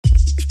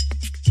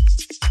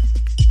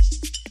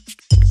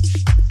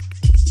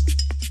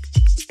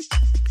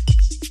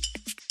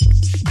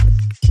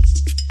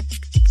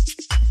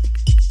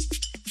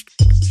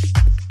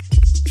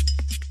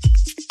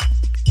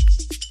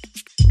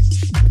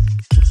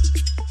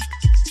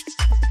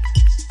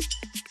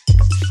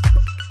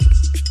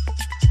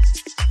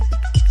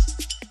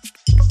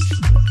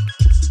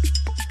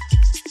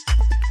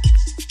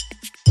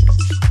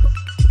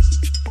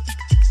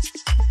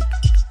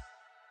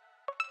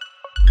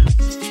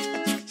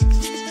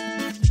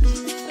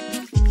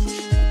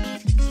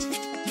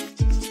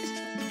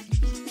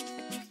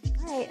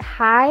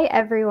Hi,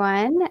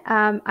 everyone.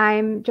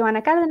 I'm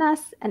Joanna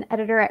Cárdenas, an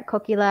editor at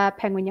Kokila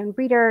Penguin Young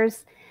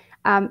Readers.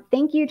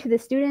 Thank you to the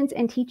students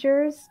and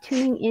teachers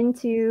tuning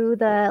into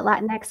the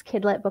Latinx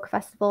Kidlit Book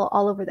Festival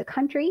all over the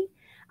country.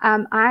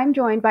 I'm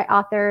joined by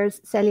authors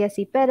Celia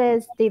C.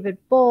 Pérez, David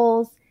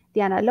Bowles,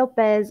 Diana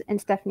López,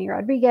 and Stephanie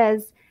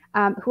Rodriguez,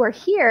 who are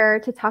here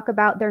to talk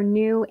about their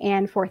new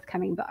and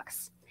forthcoming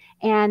books.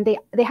 And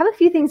they have a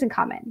few things in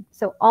common.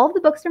 So all of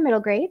the books are middle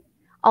grade.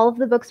 All of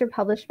the books are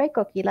published by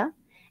Kokila.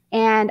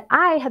 And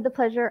I had the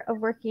pleasure of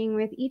working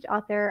with each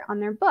author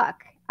on their book.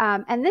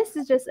 And this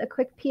is just a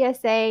quick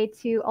PSA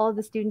to all of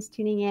the students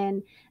tuning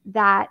in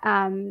that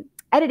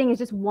editing is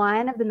just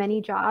one of the many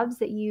jobs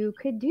that you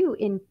could do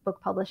in book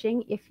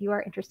publishing if you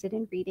are interested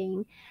in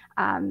reading.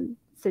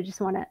 So just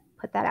want to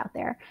put that out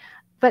there.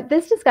 But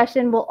this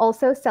discussion will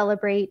also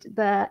celebrate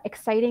the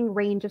exciting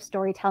range of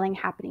storytelling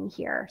happening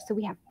here. So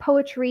we have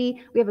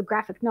poetry, we have a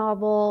graphic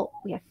novel,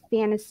 we have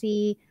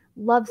fantasy,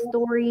 love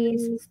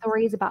stories,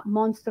 stories about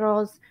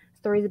monstruos,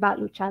 stories about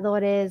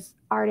luchadores,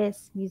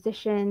 artists,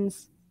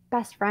 musicians,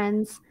 best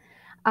friends.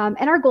 And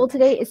our goal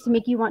today is to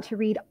make you want to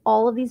read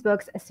all of these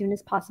books as soon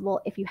as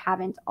possible if you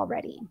haven't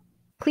already.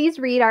 Please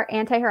read our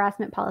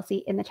anti-harassment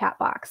policy in the chat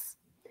box.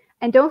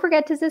 And don't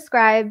forget to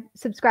subscribe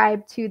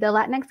to the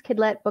Latinx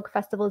Kidlit Book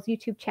Festival's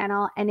YouTube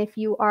channel. And if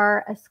you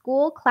are a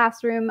school,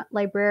 classroom,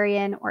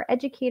 librarian, or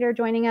educator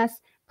joining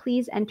us,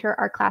 please enter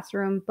our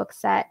classroom book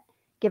set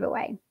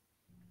giveaway.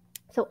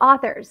 So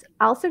authors,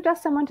 I'll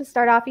suggest someone to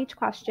start off each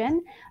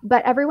question,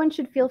 but everyone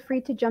should feel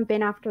free to jump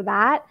in after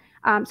that.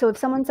 So if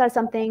someone says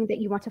something that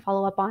you want to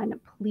follow up on,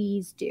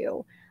 please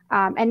do.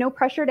 And no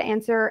pressure to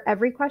answer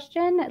every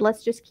question.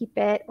 Let's just keep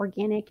it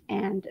organic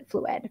and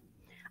fluid.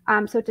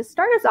 So to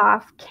start us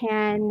off,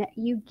 can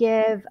you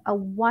give a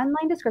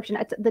one-line description,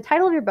 the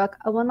title of your book,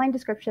 a one-line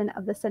description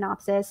of the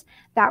synopsis?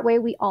 That way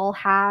we all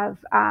have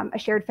a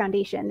shared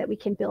foundation that we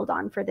can build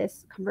on for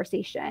this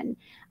conversation.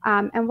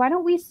 And why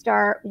don't we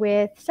start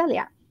with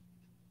Celia?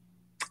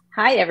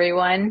 Hi,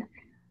 everyone.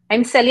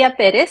 I'm Celia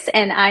Pérez,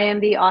 and I am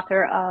the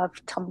author of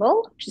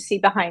TUMBLE, which you see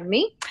behind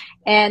me.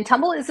 And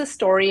TUMBLE is a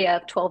story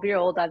of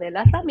 12-year-old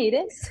Adela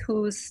Ramirez,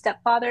 whose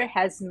stepfather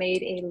has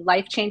made a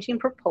life-changing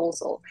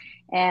proposal.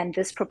 And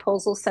this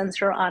proposal sends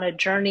her on a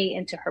journey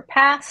into her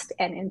past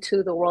and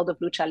into the world of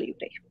lucha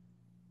libre.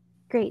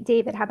 Great.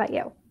 David, how about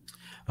you?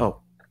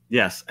 Oh,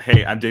 yes.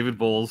 Hey, I'm David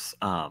Bowles,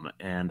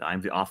 and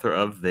I'm the author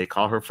of They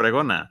Call Her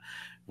Fregona,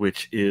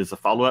 which is a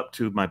follow-up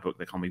to my book,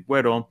 They Call Me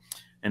Güero,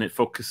 and it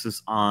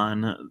focuses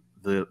on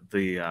the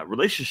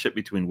relationship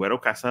between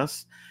Güero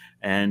Casas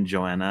and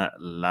Joanna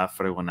La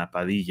Fregona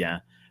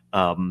Padilla.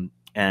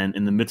 And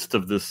in the midst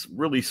of this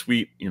really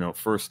sweet,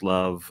 first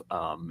love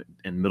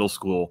in middle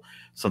school,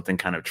 something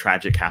kind of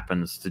tragic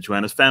happens to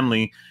Joanna's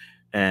family,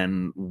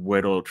 and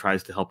Güero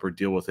tries to help her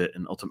deal with it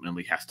and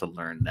ultimately has to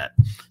learn that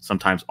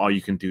sometimes all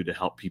you can do to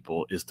help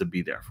people is to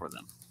be there for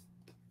them.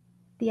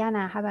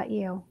 Diana, how about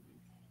you?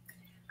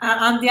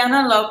 I'm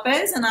Diana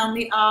López, and I'm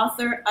the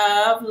author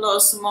of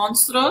Los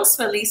Monstruos,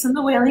 Felice and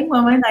the Wailing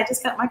Woman. I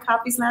just got my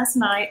copies last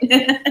night.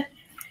 Yay,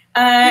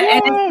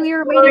 we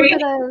were waiting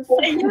for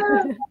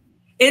those.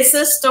 It's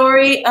a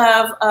story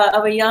of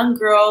a young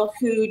girl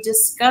who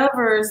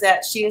discovers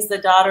that she is the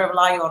daughter of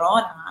La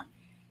Llorona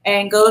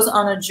and goes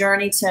on a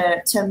journey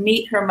to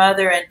meet her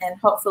mother and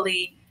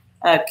hopefully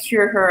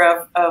cure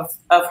her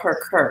of her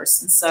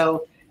curse. And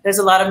so there's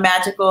a lot of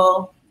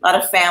magical, a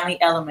lot of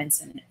family elements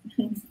in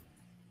it.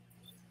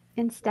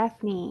 And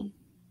Stephanie.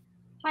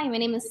 Hi, my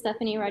name is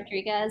Stephanie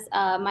Rodriguez.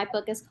 My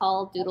book is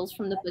called Doodles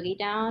from the Boogie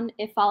Down.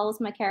 It follows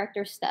my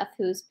character Steph,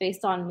 who's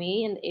based on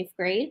me in the 8th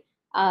grade.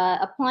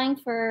 Applying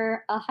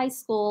for a high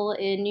school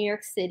in New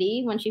York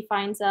City when she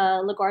finds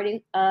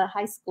LaGuardia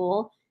High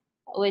School,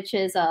 which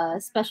is a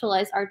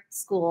specialized art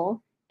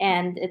school.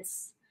 And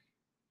it's,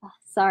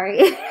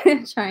 sorry,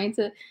 trying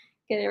to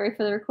get it right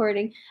for the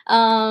recording.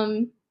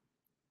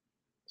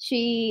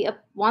 She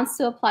wants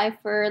to apply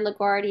for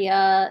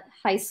LaGuardia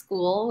High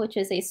School, which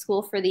is a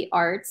school for the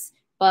arts,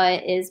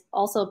 but is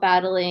also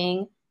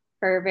battling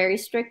her very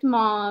strict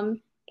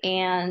mom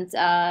and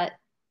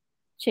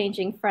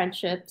changing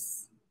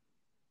friendships.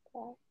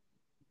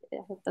 I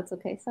hope that's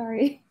okay.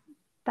 Sorry.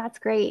 That's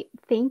great.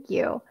 Thank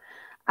you.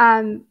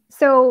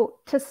 So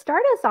to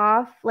start us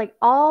off, like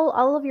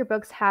all of your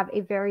books have a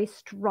very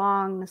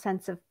strong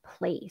sense of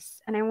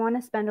place. And I want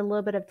to spend a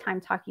little bit of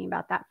time talking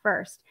about that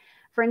first.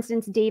 For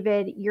instance,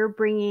 David, you're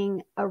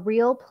bringing a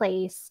real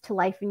place to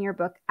life in your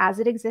book as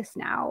it exists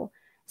now.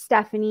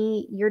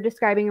 Stephanie, you're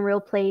describing a real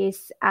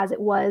place as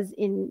it was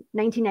in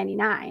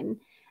 1999.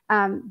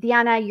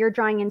 Diana, you're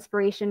drawing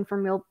inspiration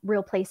from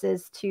real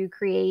places to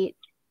create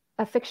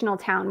a fictional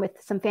town with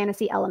some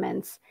fantasy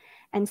elements.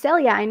 And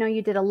Celia, I know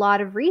you did a lot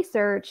of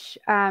research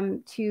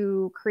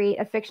to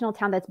create a fictional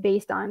town that's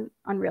based on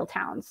real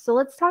towns. So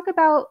let's talk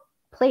about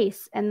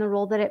place and the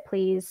role that it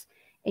plays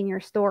in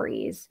your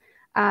stories.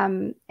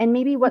 And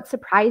maybe what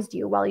surprised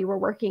you while you were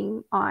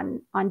working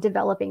on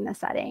developing the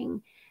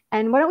setting.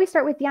 And why don't we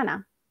start with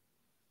Diana?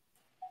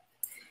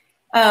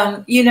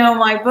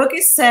 My book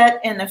is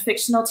set in a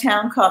fictional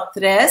town called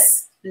Pérez,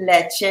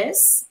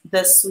 Leches,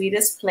 the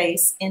sweetest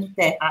place in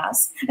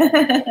Texas.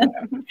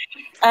 And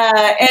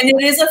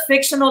it is a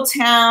fictional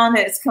town.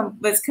 It's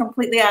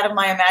completely out of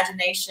my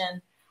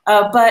imagination.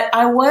 But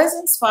I was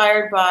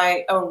inspired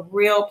by a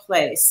real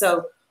place.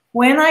 So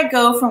when I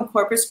go from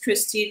Corpus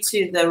Christi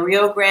to the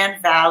Rio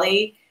Grande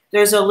Valley,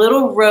 there's a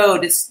little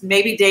road. It's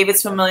maybe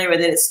David's familiar with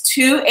it. It's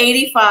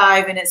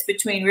 285, and it's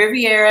between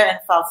Riviera and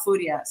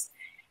Falfurrias.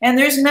 And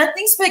there's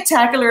nothing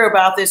spectacular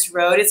about this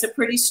road. It's a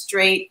pretty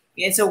straight,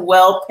 it's a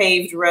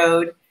well-paved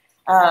road.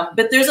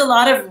 But there's a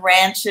lot of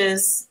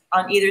ranches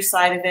on either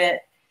side of it,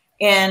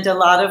 and a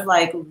lot of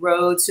like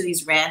roads to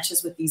these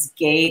ranches with these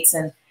gates.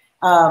 And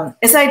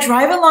as I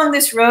drive along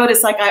this road,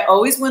 it's like I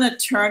always want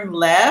to turn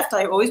left.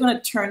 I always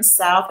want to turn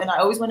south, and I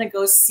always want to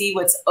go see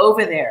what's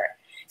over there.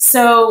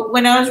 So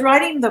when I was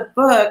writing the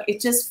book, it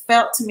just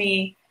felt to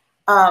me,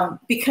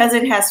 because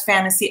it has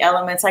fantasy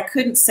elements, I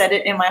couldn't set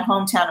it in my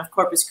hometown of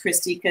Corpus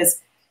Christi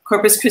because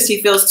Corpus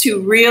Christi feels too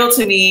real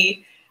to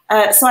me.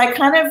 So I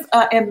kind of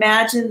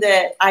imagined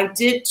that I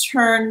did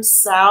turn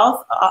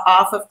south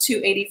off of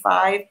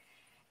 285,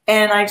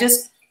 and I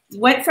just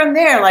went from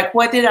there. Like,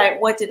 what did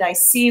I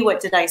see? What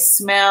did I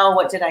smell?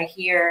 What did I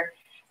hear?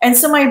 And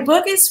so my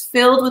book is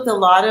filled with a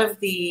lot of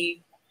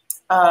the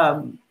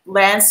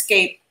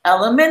landscape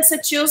elements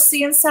that you'll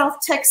see in South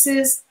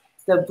Texas,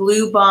 the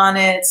blue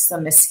bonnets, the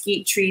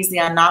mesquite trees, the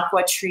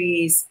anacua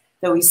trees,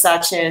 the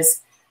huizaches,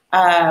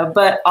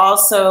 but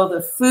also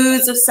the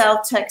foods of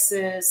South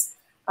Texas.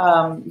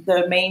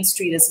 The main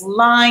street is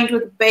lined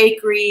with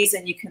bakeries,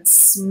 and you can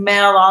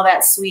smell all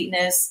that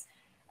sweetness.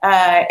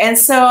 And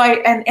so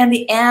and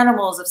the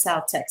animals of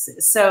South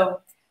Texas. So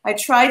I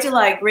tried to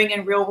like bring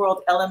in real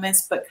world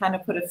elements, but kind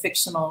of put a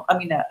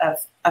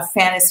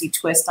fantasy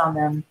twist on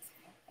them.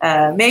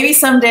 Maybe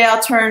someday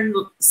I'll turn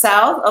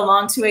south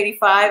along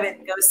 285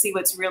 and go see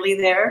what's really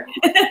there.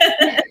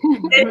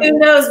 And who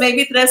knows,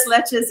 maybe Tres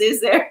Leches is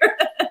there.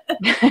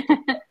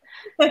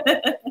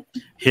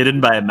 Hidden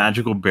by a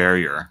magical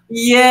barrier.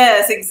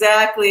 Yes,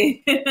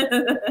 exactly.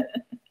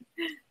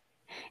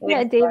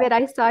 Yeah, David,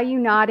 I saw you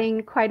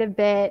nodding quite a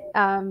bit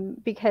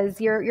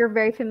because you're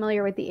very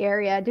familiar with the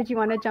area. Did you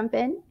want to jump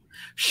in?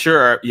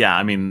 Sure. Yeah.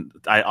 I mean,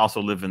 I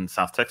also live in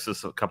South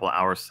Texas, a couple of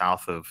hours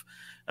south of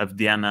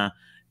Diana.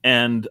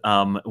 And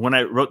when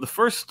I wrote the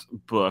first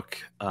book,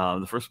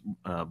 the first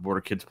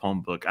Border Kids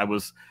poem book, I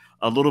was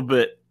a little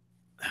bit,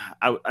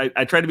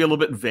 I tried to be a little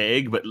bit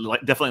vague, but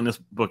definitely in this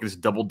book is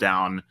doubled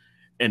down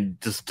and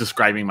just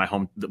describing my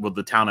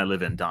the town I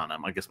live in,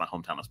 Dunham. I guess my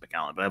hometown is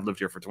McAllen, but I've lived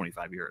here for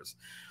 25 years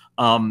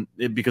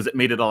because it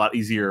made it a lot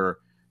easier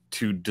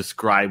to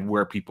describe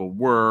where people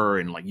were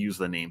and like use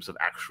the names of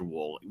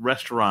actual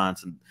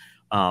restaurants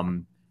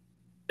and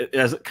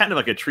as kind of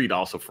like a treat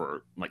also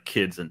for like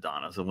kids in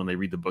Donna. So when they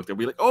read the book, they'll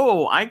be like,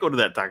 "Oh, I go to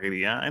that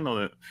taqueria. I know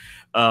that."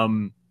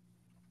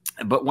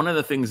 But one of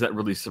the things that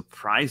really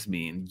surprised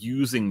me in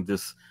using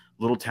this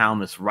little town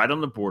that's right on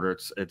the border,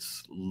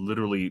 it's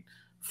literally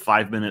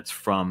 5 minutes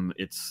from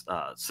its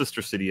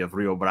sister city of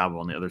Rio Bravo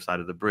on the other side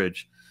of the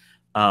bridge,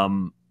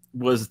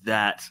 was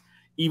that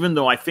even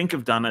though I think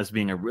of Donna as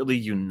being a really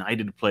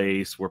united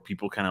place where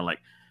people kind of like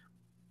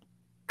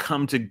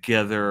come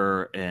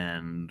together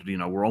and, you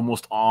know, we're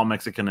almost all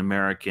Mexican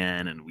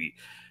American and we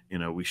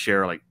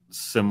share like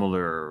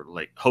similar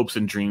like hopes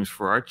and dreams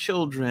for our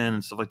children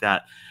and stuff like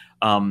that.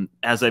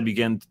 As I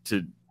began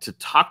to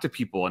talk to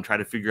people and try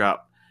to figure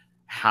out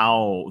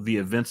how the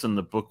events in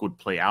the book would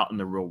play out in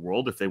the real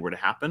world if they were to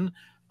happen,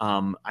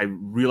 I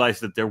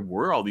realized that there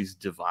were all these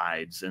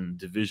divides and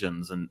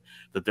divisions, and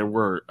that there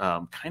were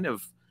kind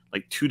of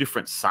like two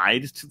different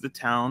sides to the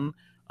town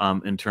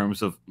in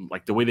terms of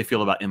like the way they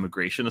feel about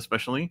immigration,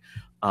 especially.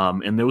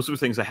 And those were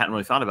things I hadn't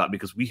really thought about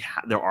because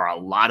there are a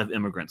lot of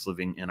immigrants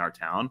living in our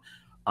town,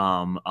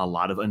 a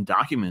lot of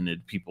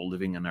undocumented people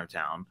living in our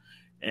town.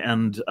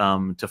 And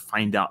to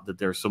find out that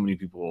there's so many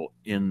people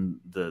in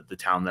the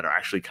town that are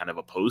actually kind of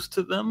opposed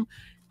to them,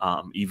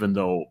 even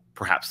though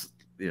perhaps,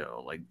 you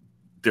know, like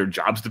their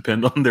jobs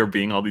depend on there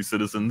being all these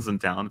citizens in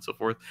town and so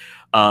forth,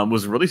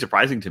 was really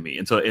surprising to me.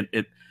 And so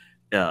it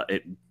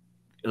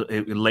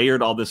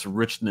layered all this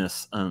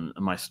richness in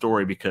my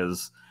story,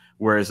 because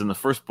whereas in the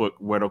first book,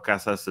 Güero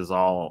Casas is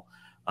all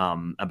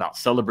about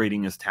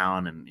celebrating his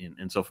town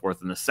and so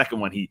forth. And the second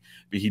one, he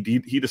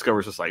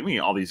discovers, just like me,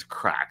 all these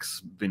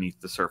cracks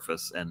beneath the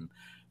surface, and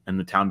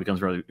the town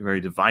becomes very,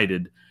 very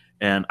divided.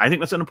 And I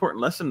think that's an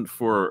important lesson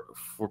for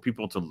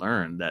people to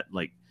learn, that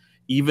like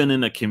even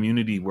in a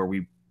community where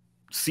we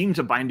seem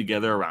to bind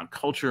together around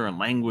culture and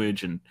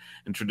language and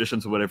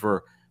traditions or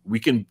whatever, we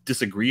can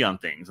disagree on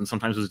things, and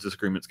sometimes those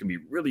disagreements can be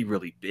really,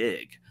 really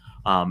big.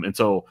 And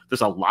so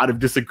there's a lot of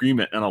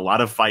disagreement and a lot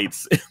of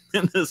fights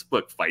in this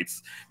book,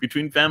 fights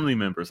between family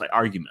members, like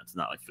arguments,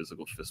 not like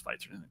physical fist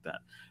fights or anything like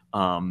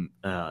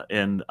that.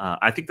 And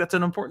I think that's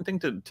an important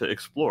thing to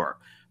explore.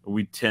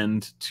 We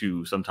tend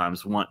to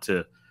sometimes want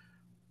to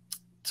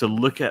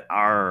look at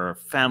our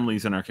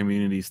families and our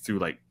communities through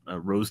like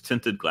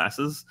rose-tinted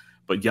glasses,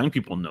 but young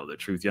people know the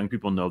truth. Young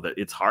people know that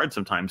it's hard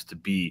sometimes to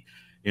be,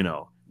 you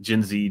know,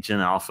 Gen Z, Gen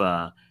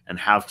Alpha, and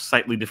have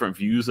slightly different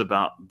views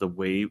about the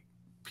way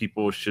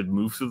people should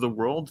move through the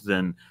world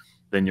than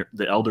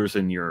the elders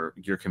in your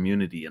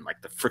community, and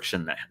like the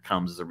friction that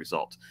comes as a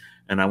result.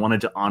 And I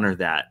wanted to honor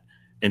that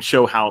and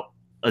show how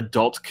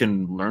adults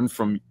can learn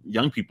from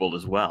young people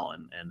as well,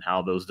 and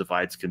how those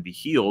divides can be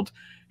healed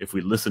if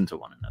we listen to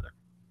one another.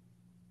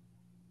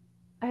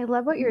 I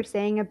love what you're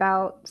saying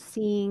about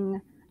seeing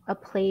a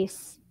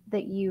place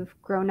that you've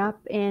grown up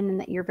in and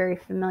that you're very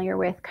familiar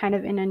with kind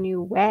of in a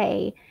new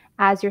way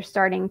as you're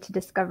starting to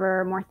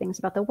discover more things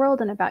about the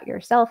world and about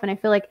yourself. And I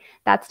feel like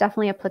that's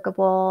definitely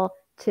applicable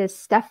to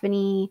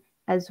Stephanie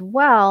as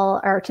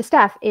well, or to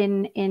Steph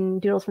in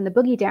Doodles from the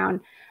Boogie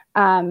Down.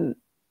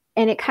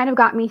 And it kind of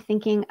got me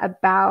thinking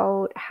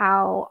about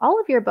how all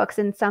of your books,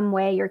 in some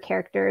way, your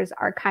characters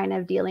are kind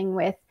of dealing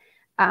with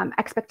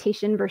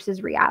expectation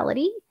versus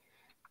reality.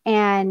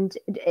 And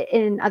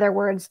in other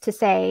words, to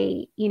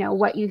say, you know,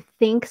 what you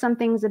think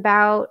something's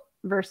about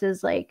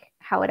versus like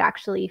how it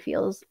actually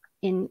feels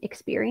in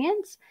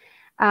experience.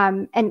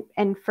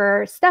 And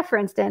for Steph, for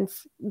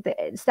instance,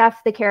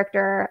 Steph, the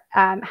character,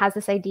 has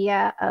this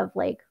idea of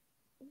like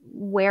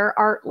where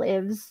art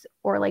lives,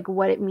 or like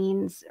what it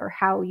means, or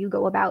how you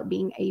go about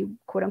being a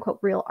quote unquote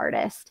real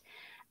artist.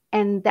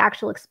 And the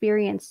actual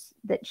experience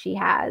that she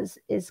has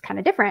is kind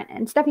of different.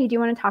 And Stephanie, do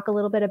you want to talk a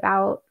little bit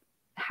about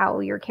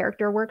how your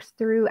character works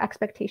through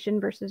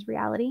expectation versus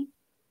reality?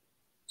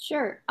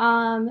 Sure.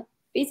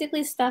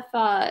 Basically, Steph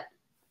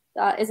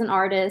is an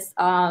artist,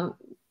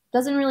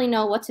 doesn't really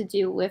know what to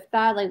do with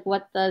that. Like,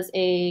 what does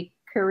a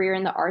career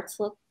in the arts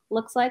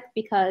looks like?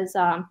 Because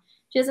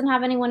she doesn't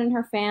have anyone in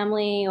her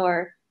family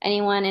or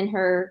anyone in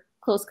her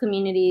close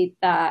community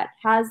that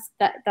does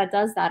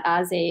that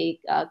as a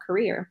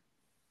career.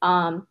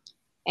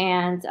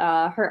 And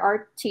her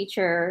art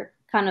teacher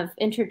kind of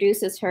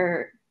introduces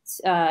her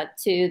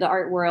to the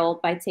art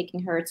world by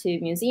taking her to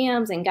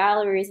museums and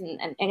galleries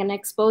and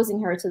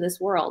exposing her to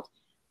this world.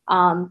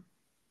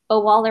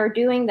 But while they're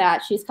doing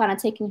that, she's kind of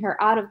taking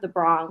her out of the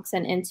Bronx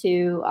and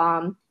into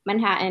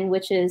Manhattan,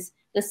 which is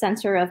the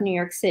center of New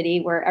York City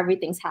where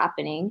everything's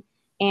happening.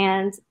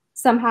 And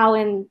somehow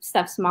in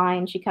Steph's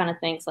mind, she kind of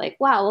thinks like,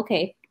 wow,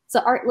 okay,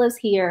 so art lives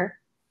here.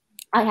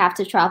 I have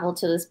to travel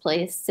to this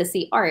place to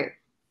see art.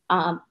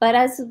 But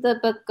as the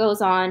book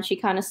goes on, she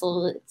kind of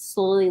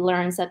slowly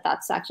learns that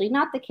that's actually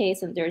not the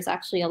case. And there's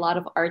actually a lot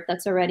of art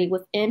that's already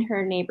within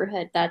her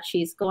neighborhood that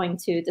she's going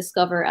to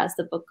discover as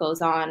the book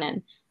goes on.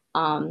 And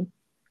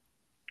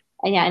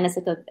yeah, and it's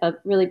like a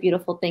really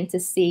beautiful thing to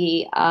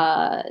see.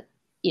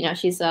 You know,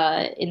 she's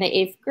in the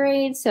 8th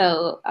grade,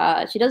 so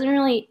she doesn't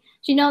really,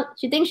 she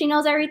thinks she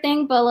knows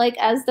everything, but like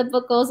as the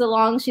book goes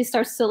along, she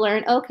starts to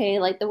learn, okay,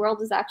 like the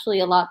world is actually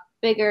a lot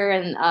bigger,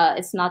 and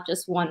it's not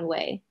just one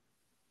way.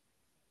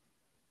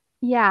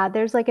 Yeah,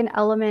 there's like an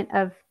element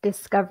of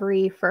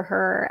discovery for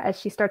her as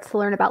she starts to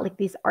learn about like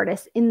these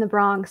artists in the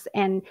Bronx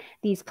and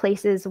these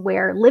places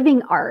where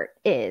living art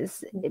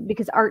is,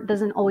 because art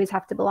doesn't always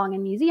have to belong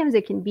in museums.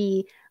 It can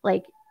be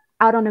like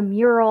out on a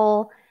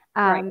mural.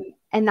 Right.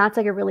 And that's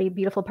like a really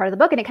beautiful part of the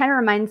book. And it kind of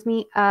reminds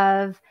me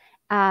of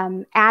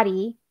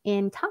Addie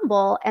in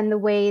Tumble, and the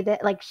way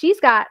that like she's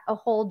got a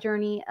whole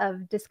journey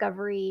of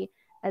discovery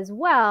as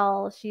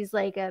well. She's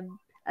like a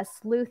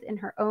sleuth in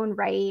her own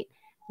right,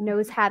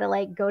 knows how to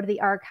like go to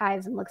the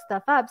archives and look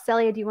stuff up.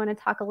 Celia, do you want to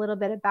talk a little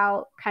bit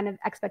about kind of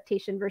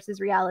expectation versus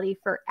reality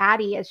for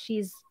Addie as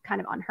she's kind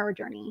of on her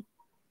journey?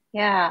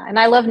 Yeah, and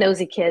I love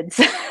nosy kids.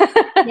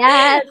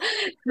 Yes,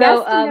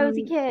 so,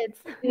 nosy kids.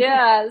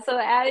 Yeah, so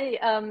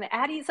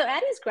Addie's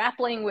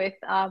grappling with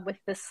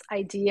this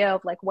idea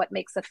of like what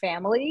makes a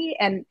family,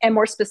 and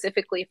more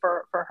specifically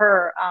for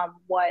her,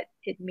 what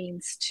it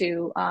means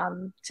to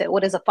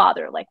what is a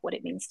father, like what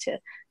it means to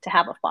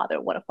have a father,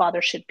 what a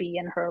father should be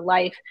in her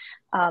life.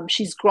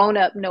 She's grown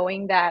up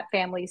knowing that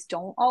families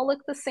don't all look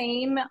the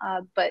same,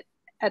 but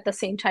at the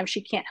same time, she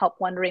can't help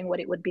wondering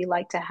what it would be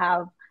like to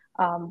have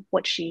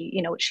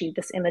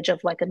this image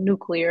of like a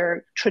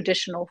nuclear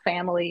traditional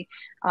family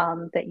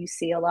that you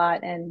see a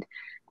lot. And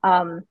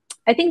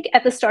I think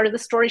at the start of the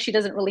story, she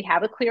doesn't really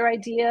have a clear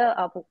idea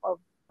of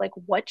like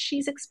what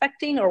she's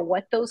expecting or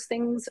what those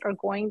things are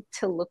going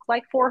to look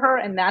like for her.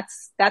 And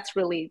that's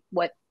really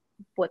what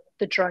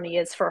the journey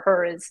is for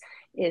her,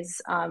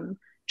 is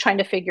trying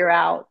to figure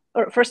out,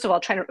 or first of all,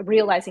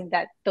 realizing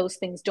that those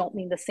things don't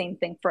mean the same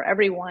thing for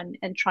everyone,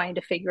 and trying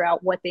to figure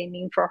out what they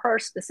mean for her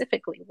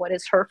specifically. What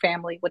is her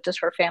family? What does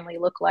her family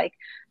look like?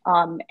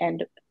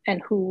 And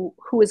who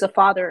is a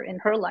father in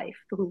her life,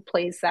 who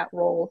plays that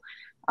role?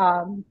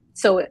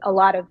 So a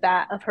lot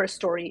of her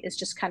story is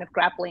just kind of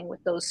grappling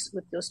with those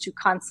two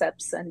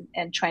concepts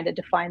and trying to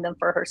define them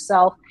for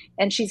herself.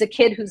 And she's a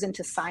kid who's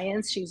into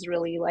science. She's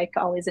really like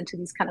always into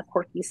these kind of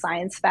quirky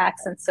science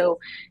facts. And so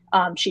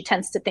she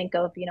tends to think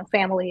of,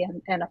 family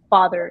and a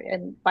father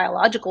in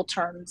biological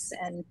terms.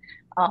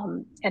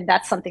 And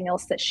that's something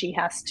else that she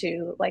has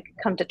to like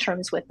come to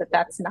terms with,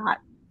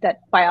 that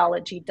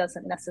biology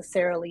doesn't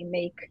necessarily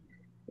make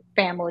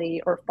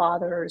family or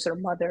fathers or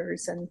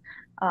mothers. And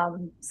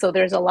so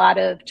there's a lot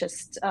of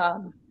just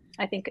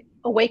I think,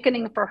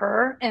 awakening for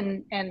her,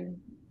 and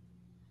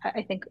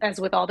I think,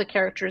 as with all the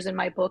characters in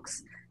my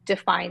books,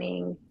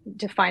 defining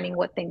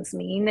what things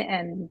mean,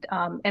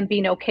 and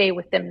being okay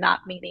with them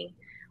not meaning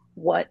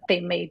what they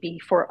may be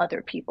for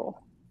other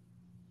people.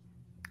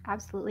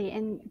 Absolutely.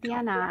 And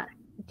Deanna,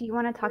 do you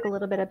want to talk a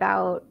little bit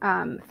about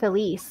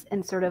Felice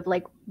and sort of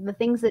like the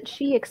things that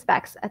she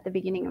expects at the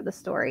beginning of the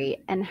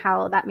story and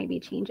how that maybe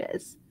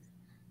changes?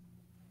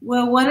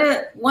 Well, one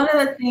of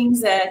the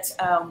things that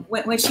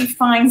when she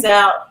finds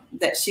out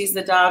that she's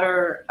the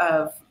daughter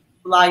of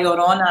La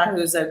Llorona,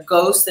 who's a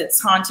ghost that's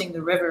haunting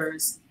the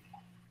rivers,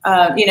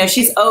 you know,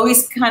 she's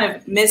always kind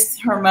of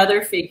missed her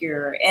mother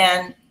figure,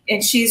 and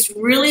she's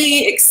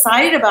really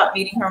excited about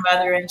meeting her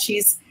mother, and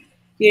she's,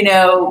 you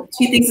know,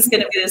 she thinks it's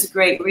going to be this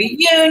great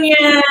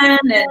reunion, and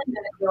going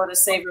to be able to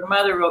save her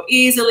mother real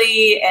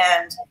easily,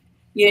 and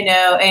you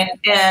know,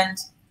 and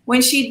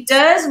when she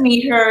does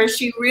meet her,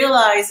 she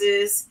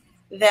realizes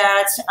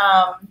that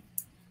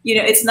you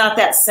know, it's not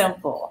that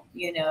simple.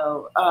 You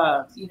know,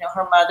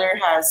 her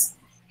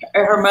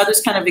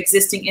mother's kind of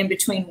existing in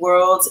between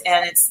worlds,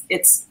 and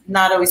it's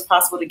not always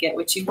possible to get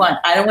what you want.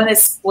 I don't want to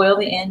spoil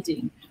the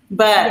ending,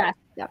 but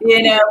yeah,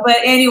 you know, but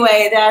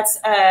anyway, that's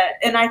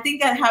and I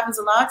think that happens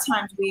a lot of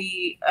times.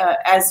 We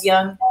as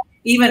young,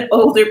 even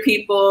older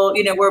people,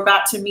 you know, we're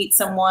about to meet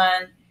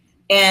someone,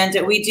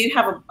 and we do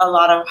have a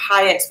lot of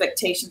high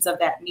expectations of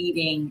that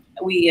meeting.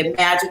 We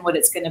imagine what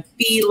it's going to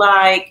be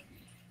like.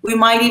 We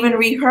might even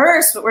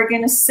rehearse what we're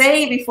going to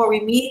say before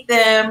we meet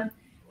them.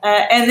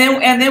 And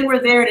then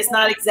we're there, and it's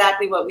not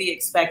exactly what we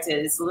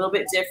expected. It's a little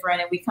bit different,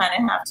 and we kind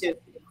of have to,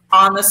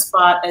 on the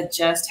spot,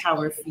 adjust how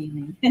we're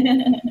feeling.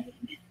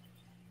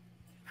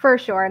 For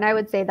sure, and I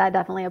would say that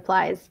definitely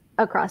applies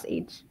across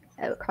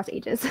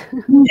ages.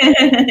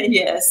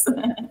 Yes.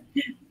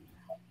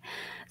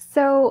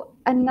 So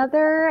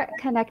another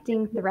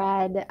connecting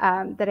thread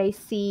that I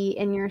see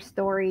in your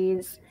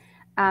stories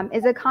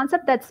is a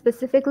concept that's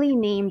specifically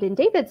named in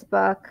David's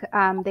book.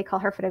 They call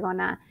her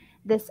Fregona.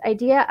 This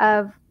idea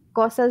of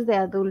cosas de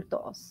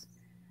adultos.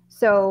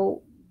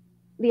 So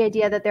the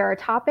idea that there are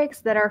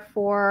topics that are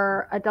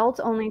for adults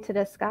only to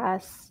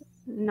discuss,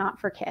 not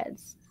for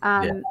kids.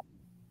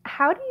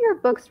 How do your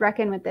books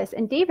reckon with this?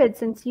 And David,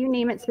 since you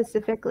name it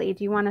specifically,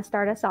 do you want to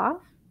start us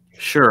off?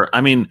 Sure.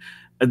 I mean,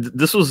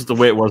 this was the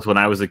way it was when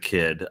I was a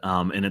kid.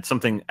 And it's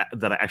something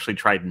that I actually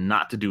tried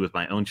not to do with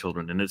my own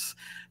children. And it's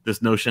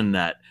this notion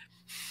that,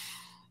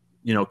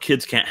 you know,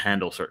 kids can't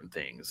handle certain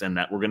things, and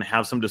that we're going to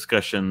have some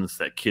discussions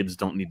that kids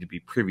don't need to be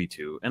privy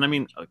to. And I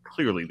mean,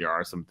 clearly there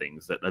are some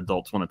things that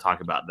adults want to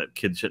talk about that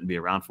kids shouldn't be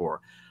around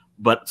for.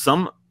 But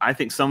I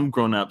think some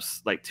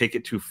grown-ups like take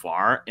it too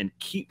far and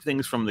keep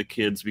things from the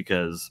kids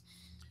because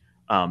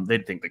they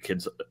think the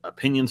kids'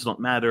 opinions don't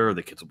matter, or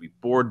the kids will be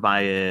bored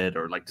by it,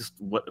 or like just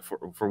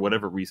for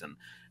whatever reason.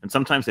 And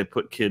sometimes they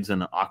put kids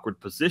in an awkward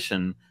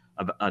position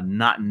of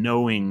not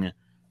knowing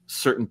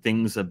certain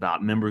things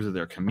about members of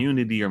their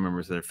community or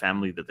members of their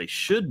family that they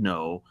should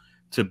know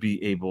to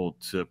be able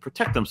to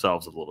protect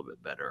themselves a little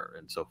bit better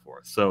and so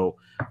forth. So,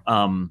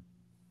 I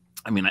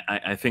mean,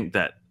 I think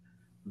that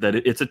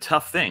it's a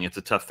tough thing. It's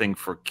a tough thing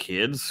for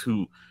kids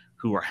who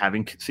are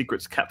having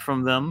secrets kept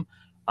from them.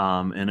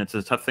 And it's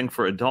a tough thing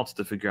for adults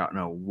to figure out,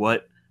 no,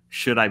 what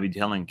should I be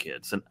telling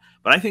kids?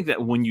 But I think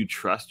that when you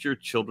trust your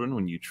children,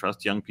 when you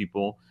trust young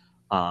people,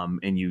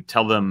 and you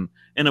tell them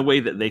in a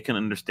way that they can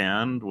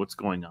understand what's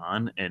going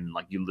on, and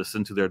like you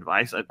listen to their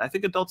advice, I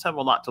think adults have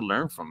a lot to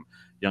learn from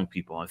young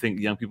people. I think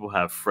young people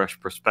have fresh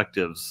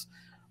perspectives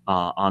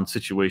on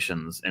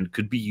situations and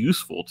could be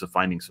useful to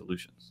finding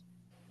solutions.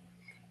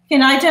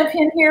 Can I jump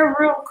in here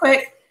real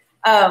quick?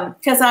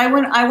 Because I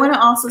want to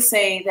also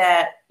say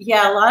that,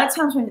 yeah, a lot of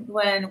times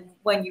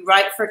when you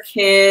write for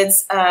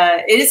kids,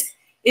 it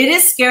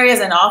is scary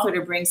as an author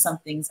to bring some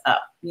things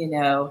up, you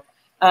know.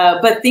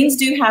 But things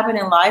do happen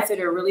in life that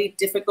are really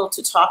difficult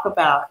to talk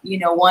about. You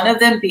know, one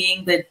of them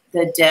being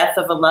the death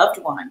of a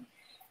loved one.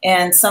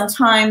 And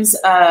sometimes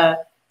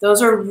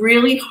those are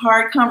really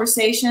hard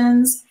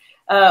conversations.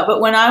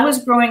 But when I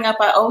was growing up,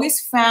 I always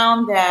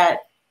found that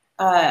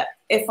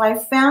if I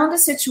found a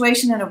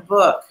situation in a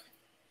book,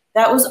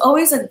 that was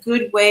always a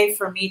good way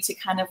for me to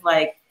kind of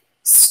like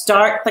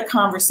start the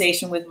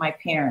conversation with my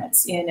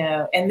parents, you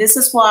know. And this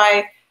is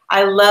why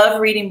I love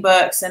reading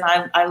books, and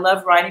I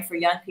love writing for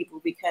young people,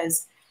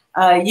 because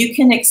you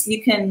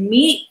can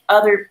meet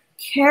other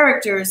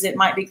characters that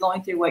might be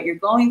going through what you're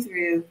going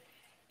through.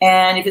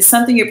 And if it's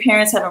something your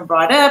parents haven't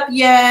brought up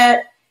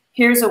yet,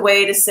 here's a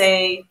way to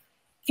say,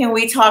 can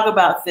we talk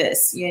about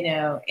this, you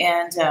know?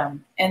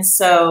 And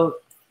so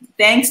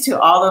thanks to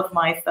all of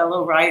my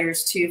fellow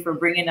writers too for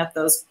bringing up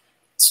those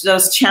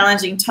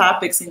challenging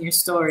topics in your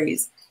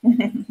stories.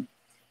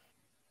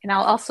 And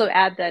I'll also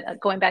add that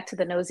going back to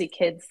the nosy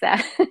kids,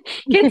 that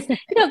kids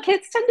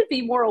tend to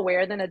be more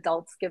aware than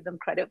adults give them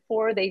credit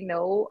for. They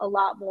know a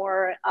lot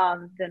more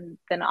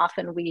than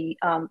often we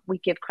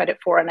give credit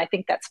for. And I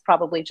think that's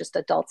probably just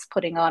adults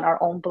putting on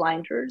our own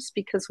blinders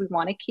because we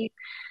want to keep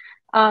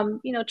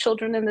you know,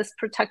 children in this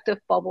protective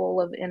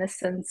bubble of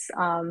innocence.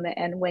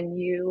 And when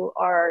you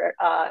are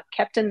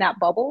kept in that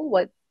bubble,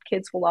 what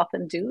kids will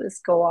often do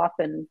is go off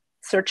and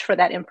search for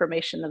that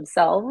information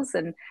themselves,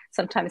 and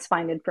sometimes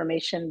find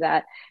information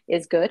that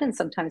is good, and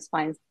sometimes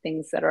find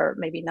things that are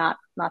maybe not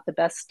the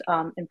best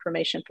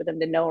information for them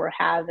to know or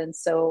have. And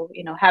so,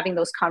 you know, having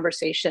those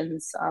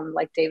conversations,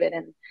 like David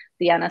and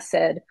Liana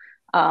said,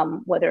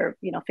 whether,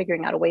 you know,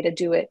 figuring out a way to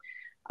do it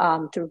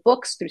through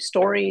books, through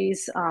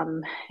stories,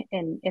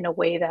 in a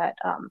way that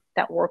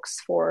that works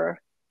for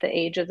the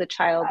age of the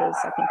child is,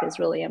 I think, is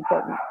really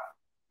important.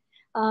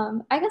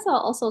 I guess I'll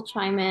also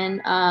chime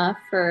in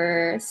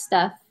for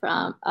Steph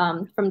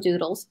from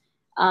Doodles.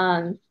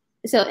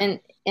 So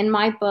in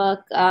my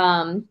book,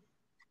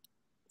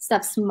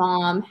 Steph's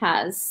mom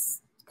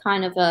has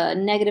kind of a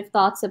negative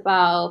thoughts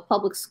about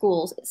public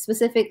schools,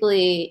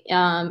 specifically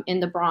in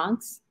the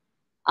Bronx,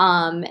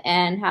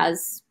 and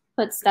has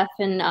put Steph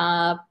in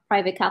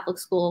private Catholic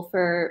school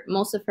for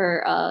most of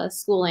her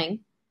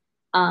schooling.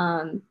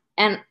 And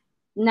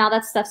now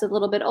that Steph's a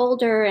little bit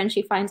older and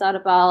she finds out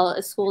about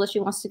a school that she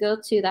wants to go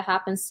to that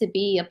happens to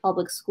be a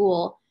public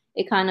school,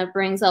 it kind of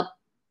brings up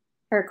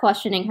her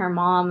questioning her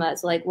mom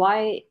as like,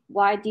 why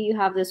do you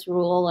have this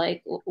rule?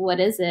 Like, what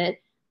is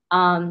it?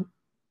 And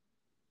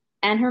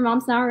her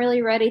mom's not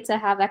really ready to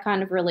have that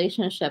kind of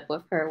relationship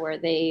with her where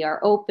they are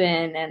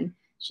open and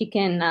she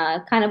can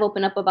kind of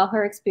open up about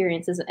her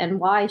experiences and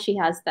why she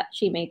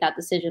made that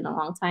decision a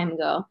long time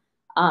ago.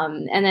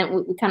 And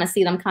then we kind of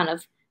see them kind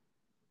of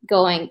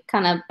going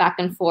kind of back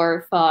and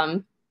forth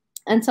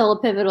until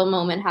a pivotal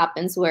moment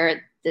happens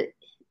where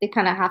they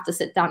kind of have to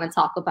sit down and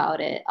talk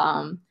about it.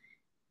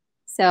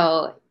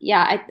 So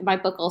yeah, my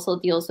book also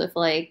deals with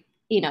like,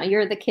 you know,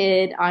 you're the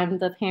kid, I'm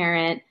the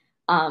parent,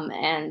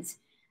 and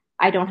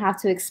I don't have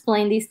to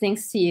explain these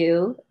things to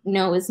you.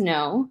 No is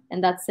no,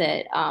 and that's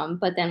it.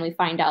 But then we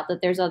find out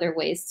that there's other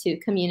ways to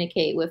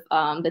communicate with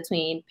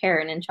between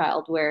parent and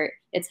child where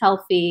it's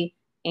healthy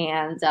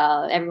and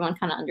everyone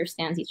kind of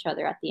understands each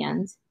other at the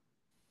end.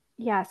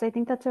 Yes, I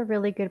think that's a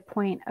really good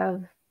point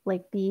of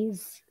like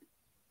these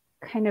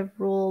kind of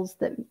rules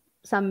that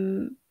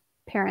some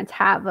parents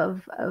have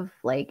of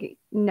like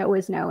no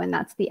is no, and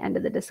that's the end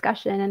of the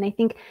discussion. And I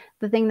think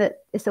the thing that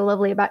is so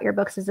lovely about your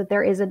books is that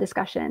there is a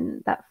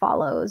discussion that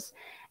follows,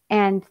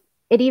 and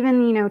it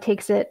even, you know,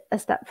 takes it a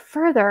step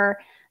further,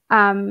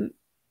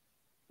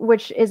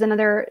 which is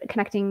another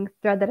connecting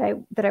thread that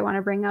I want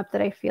to bring up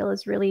that I feel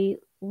is really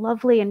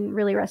lovely and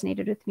really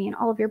resonated with me in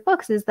all of your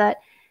books, is that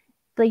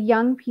the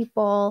young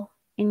people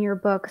in your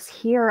books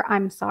hear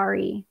 "I'm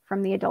sorry"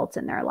 from the adults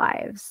in their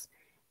lives.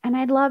 And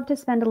I'd love to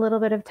spend a little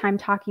bit of time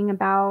talking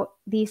about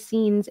these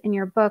scenes in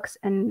your books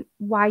and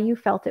why you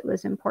felt it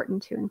was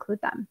important to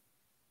include them.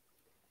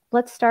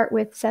 Let's start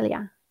with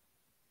Celia.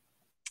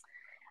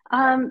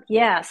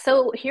 Yeah,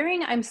 so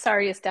hearing "I'm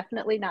sorry" is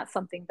definitely not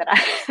something that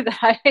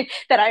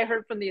I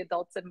heard from the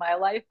adults in my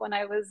life when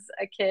I was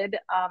a kid,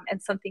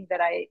 and something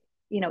that I,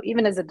 you know,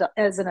 even as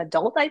an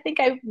adult, I think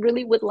I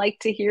really would like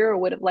to hear or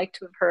would have liked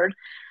to have heard.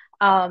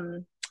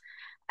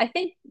 I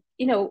think,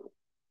 you know,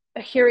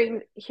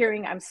 hearing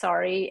 "I'm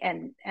sorry"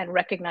 and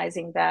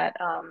recognizing that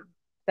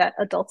that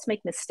adults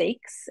make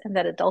mistakes and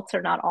that adults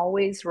are not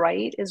always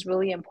right is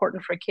really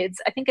important for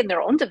kids, I think, in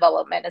their own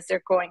development as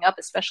they're growing up,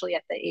 especially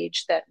at the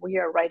age that we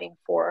are writing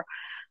for.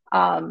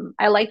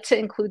 I like to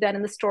include that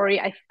in the story.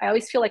 I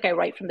always feel like I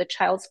write from the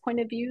child's point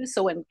of view.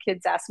 So when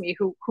kids ask me,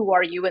 who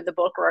are you in the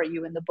book, or are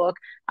you in the book?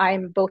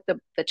 I'm both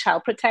the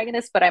child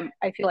protagonist, but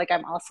I feel like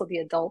I'm also the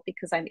adult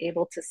because I'm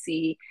able to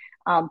see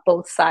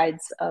both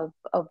sides of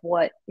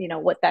what, you know,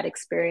 what that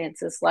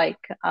experience is like.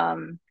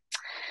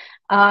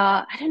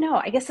 I don't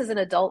know. I guess as an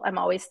adult, I'm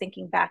always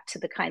thinking back to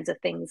the kinds of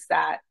things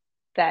that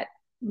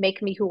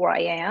make me who I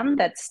am,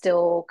 that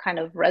still kind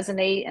of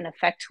resonate and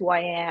affect who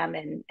I am.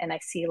 And I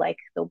see like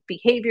the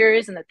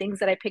behaviors and the things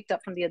that I picked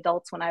up from the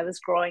adults when I was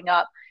growing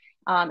up.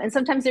 And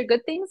sometimes they're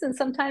good things, and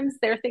sometimes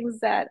they're things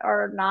that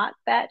are not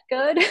that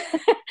good.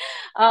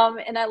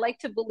 And I like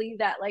to believe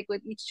that, like,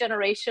 with each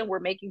generation, we're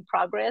making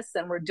progress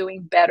and we're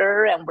doing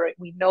better, and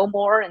we know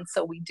more, and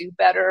so we do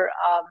better.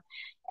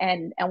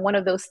 And one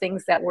of those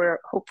things that we're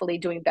hopefully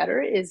doing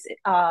better is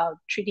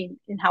treating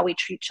in how we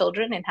treat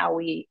children and how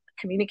we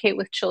communicate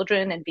with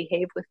children and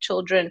behave with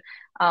children.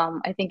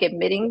 I think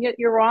admitting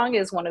you're wrong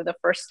is one of the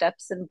first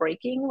steps in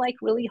breaking like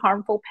really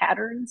harmful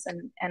patterns.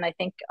 And I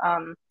think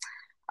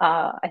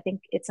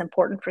it's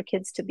important for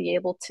kids to be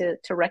able to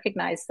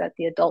recognize that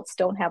the adults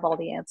don't have all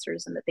the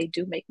answers and that they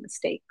do make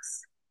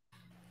mistakes.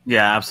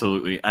 Yeah,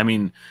 absolutely. I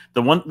mean,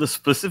 the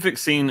specific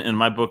scene in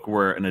my book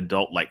where an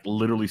adult like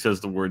literally says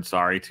the word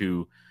sorry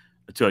to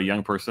a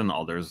young person,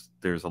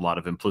 there's a lot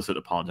of implicit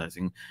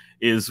apologizing,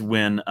 is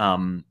when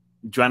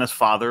Joanna's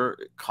father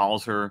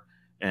calls her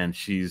and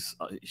she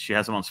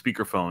has him on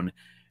speakerphone,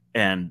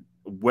 and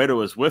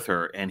Güero is with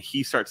her, and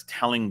he starts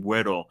telling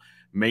Güero,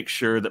 make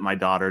sure that my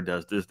daughter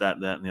does this, that,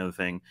 and the other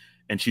thing.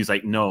 And she's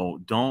like, no,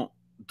 don't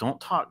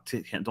talk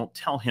to him. Don't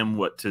tell him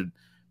what to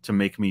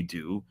make me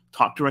do.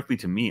 Talk directly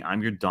to me.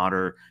 I'm your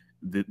daughter.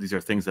 these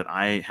are things that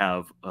I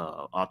have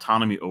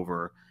autonomy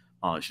over.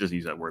 She doesn't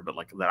use that word, but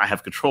like that I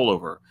have control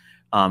over.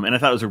 And I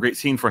thought it was a great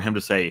scene for him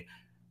to say,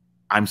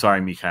 "I'm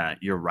sorry, mija,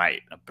 you're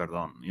right,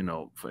 perdón," you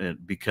know,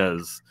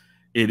 because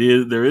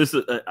there is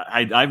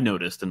I've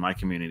noticed in my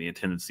community a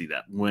tendency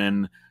that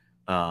when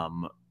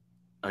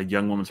a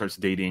young woman starts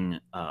dating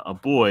a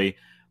boy,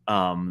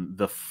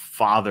 the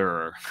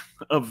father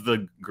of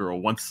the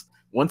girl, once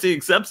he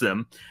accepts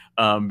him,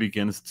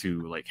 begins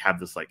to like have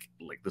this like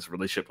this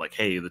relationship, like,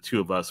 hey, the two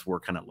of us were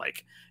kind of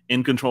like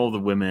in control of the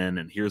women,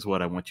 and here's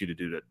what I want you to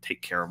do to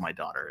take care of my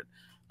daughter.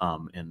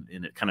 And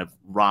it kind of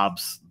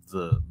robs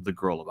the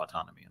girl of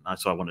autonomy, and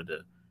so I wanted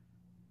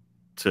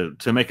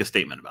to make a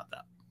statement about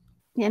that.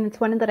 And it's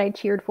one that I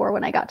cheered for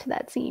when I got to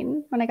that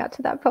scene, when I got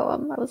to that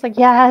poem. I was like,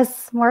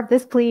 yes, more of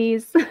this,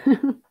 please.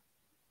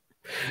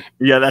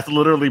 Yeah, that's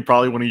literally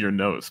probably one of your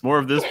notes. More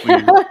of this,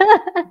 please.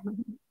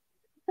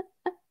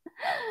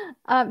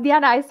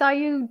 Deanna, I saw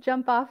you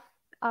jump off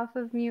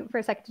of mute for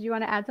a second. Did you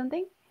want to add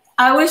something?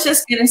 I was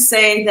just going to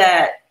say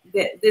that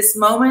this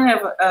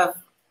moment of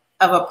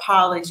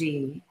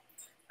apology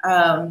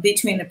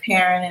between a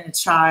parent and a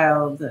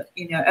child,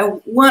 you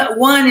know,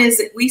 one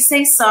is we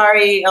say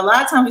sorry. A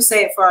lot of times we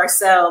say it for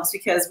ourselves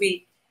because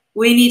we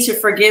need to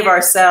forgive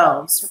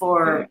ourselves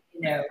for,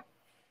 you know,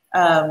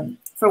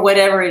 for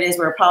whatever it is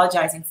we're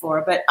apologizing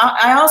for. But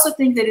I also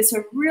think that it's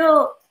a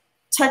real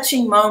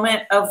touching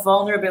moment of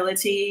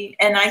vulnerability.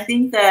 And I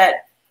think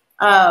that,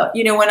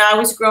 you know, when I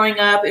was growing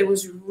up, it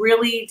was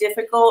really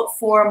difficult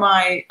for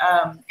my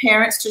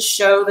parents to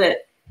show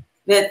that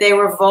they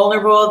were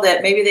vulnerable,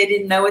 that maybe they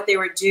didn't know what they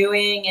were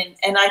doing.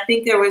 And I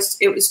think it was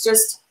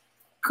just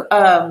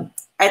a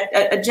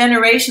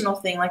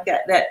generational thing like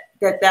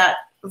that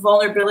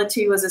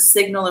vulnerability was a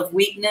signal of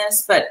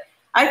weakness. But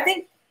I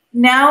think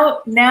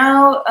now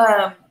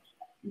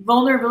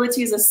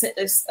vulnerability is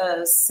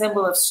a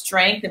symbol of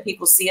strength, and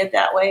people see it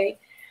that way.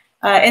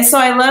 And so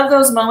I love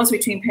those moments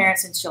between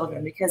parents and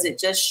children because it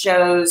just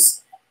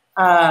shows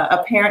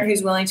a parent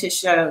who's willing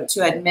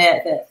to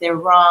admit that they're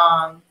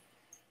wrong,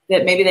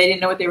 that maybe they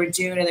didn't know what they were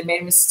doing or they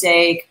made a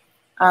mistake,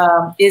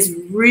 is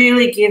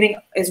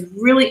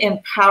really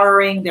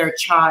empowering their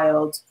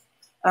child.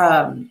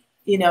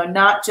 You know,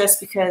 not just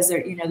because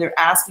they're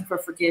asking for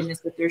forgiveness,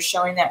 but they're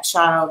showing that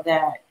child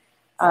that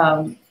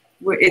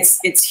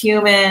it's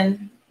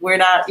human. We're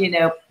not, you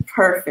know,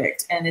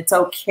 perfect, and it's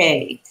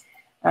okay.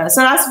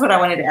 So that's what I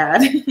wanted to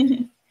add.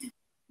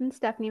 And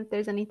Stephanie, if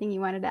there's anything you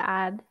wanted to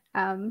add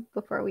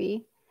before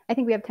I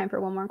think we have time for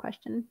one more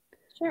question.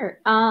 Sure.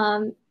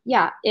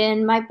 Yeah,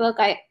 in my book,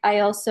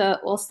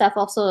 Steph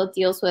also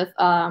deals with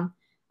a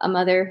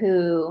mother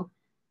who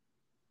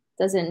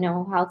doesn't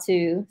know how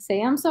to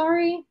say I'm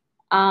sorry.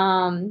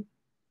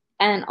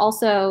 And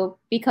also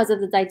because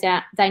of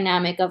the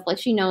dynamic of like,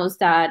 she knows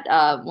that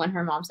when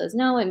her mom says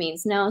no, it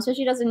means no. So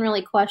she doesn't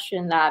really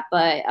question that,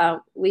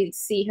 but we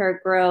see her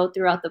grow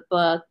throughout the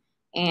book,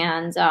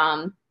 and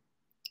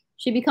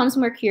she becomes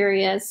more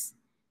curious,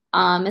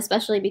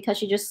 especially because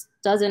she just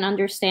doesn't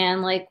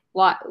understand like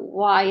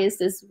why is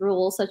this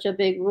rule such a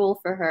big rule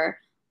for her.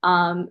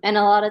 And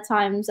a lot of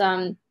times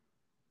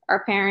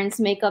our parents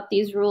make up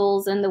these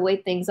rules and the way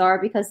things are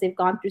because they've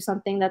gone through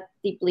something that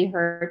deeply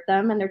hurt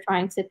them, and they're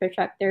trying to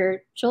protect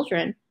their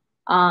children.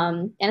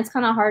 And it's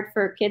kind of hard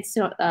for kids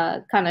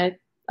to kind of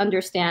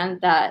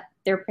understand that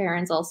their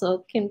parents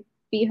also can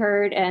be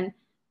hurt and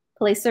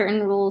place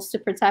certain rules to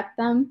protect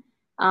them.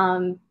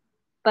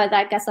 But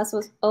I guess that's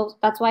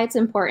why it's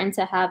important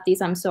to have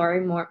these I'm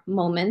sorry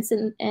moments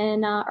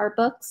in our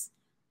books,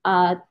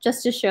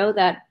 just to show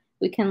that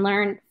we can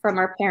learn from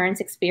our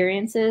parents'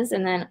 experiences,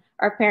 and then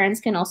our parents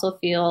can also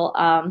feel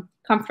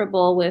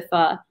comfortable with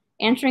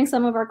answering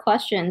some of our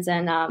questions.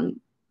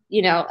 And,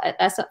 you know,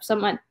 as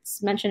someone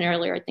mentioned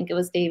earlier, I think it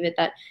was David,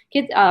 that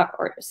kids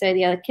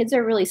kids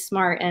are really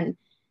smart, and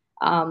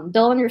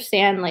they'll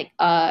understand like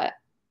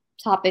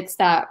topics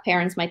that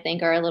parents might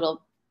think are a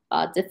little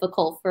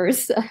difficult for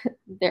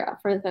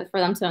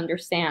them to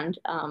understand.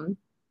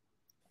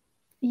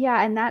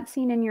 Yeah, and that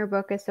scene in your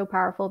book is so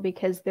powerful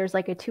because there's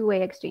like a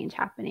two-way exchange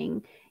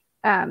happening.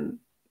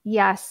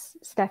 Yes,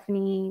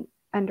 Stephanie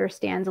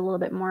understands a little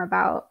bit more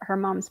about her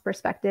mom's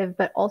perspective,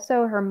 but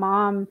also her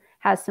mom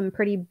has some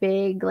pretty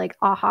big like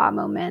aha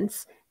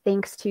moments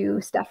thanks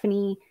to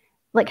Stephanie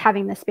like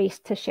having the space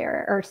to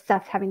share, or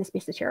Steph having the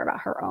space to share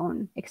about her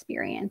own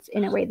experience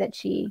in a way that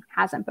she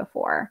hasn't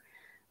before.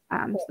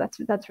 So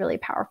that's really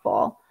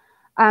powerful.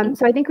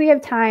 So I think we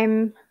have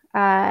time.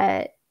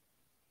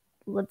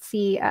 Let's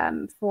see,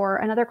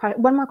 for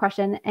one more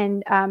question.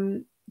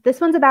 And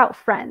this one's about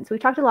friends. We've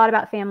talked a lot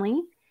about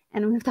family,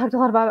 and we've talked a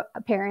lot about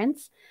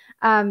parents.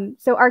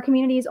 So our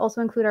communities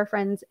also include our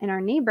friends and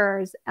our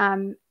neighbors.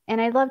 And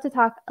I'd love to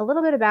talk a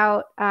little bit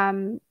about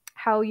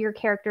how your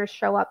characters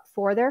show up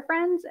for their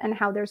friends and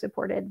how they're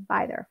supported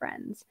by their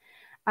friends.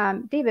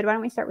 David, why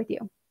don't we start with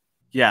you?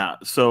 Yeah.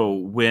 So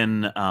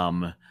when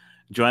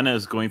Joanna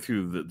is going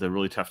through the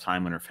really tough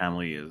time when her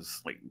family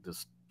is like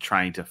just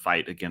trying to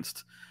fight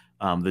against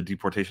the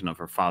deportation of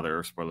her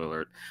father. Spoiler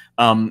alert.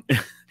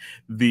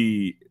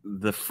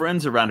 The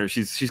friends around her,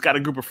 she's got a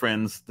group of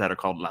friends that are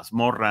called Las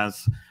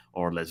Morras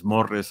or Les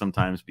Morres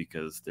sometimes,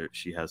 because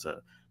she has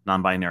a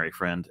non-binary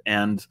friend,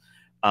 and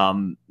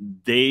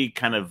they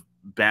kind of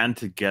band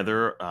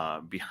together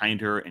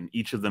behind her, and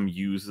each of them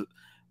use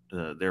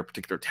their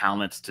particular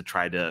talents to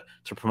try to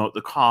promote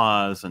the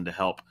cause and to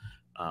help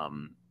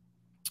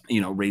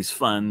raise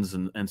funds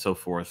and so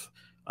forth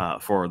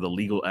for the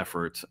legal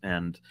efforts.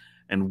 And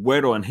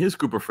Güero and his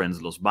group of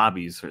friends, Los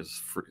Babis,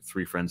 his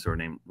three friends who are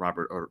named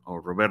Robert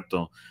or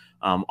Roberto,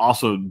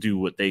 also do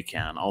what they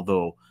can.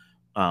 Although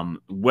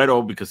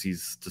Güero, because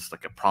he's just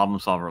like a problem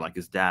solver like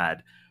his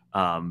dad,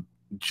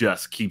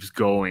 just keeps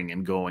going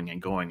and going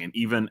and going. And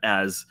even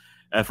as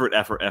effort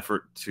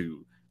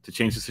to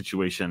change the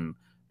situation,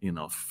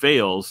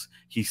 fails,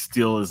 he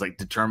still is like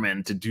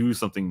determined to do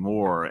something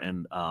more.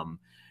 And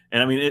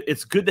I mean,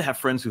 it's good to have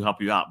friends who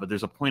help you out, but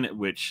there's a point at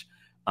which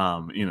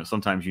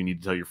sometimes you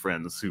need to tell your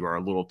friends who are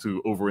a little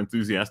too over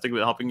enthusiastic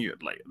about helping you,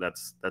 like,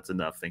 that's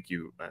enough. Thank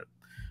you.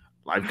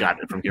 I've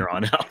got it from here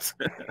on out.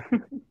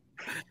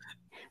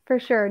 For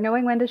sure.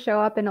 Knowing when to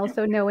show up, and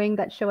also knowing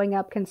that showing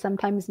up can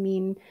sometimes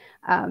mean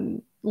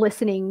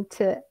listening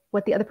to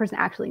what the other person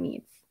actually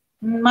needs.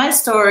 My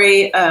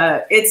story,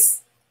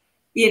 it's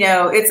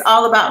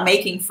all about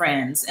making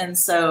friends. And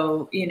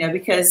so,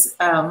 because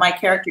my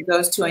character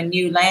goes to a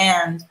new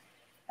land,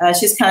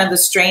 she's kind of the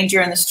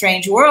stranger in the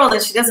strange world,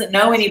 and she doesn't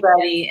know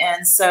anybody.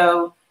 And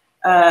so,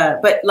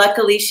 but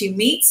luckily she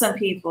meets some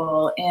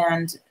people,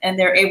 and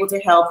they're able to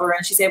help her,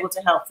 and she's able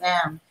to help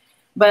them.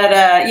 But,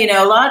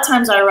 a lot of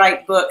times I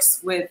write books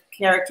with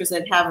characters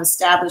that have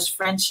established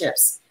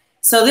friendships.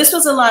 So this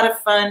was a lot of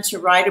fun to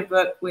write a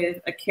book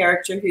with a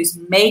character who's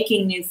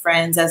making new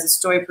friends as the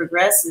story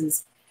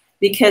progresses,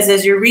 because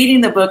as you're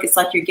reading the book, it's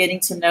like you're getting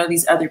to know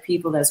these other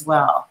people as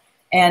well,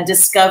 and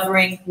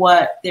discovering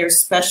what their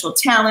special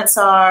talents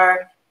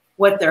are,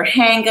 what their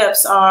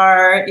hang-ups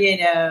are,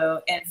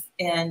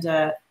 and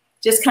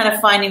just kind of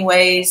finding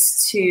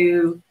ways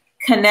to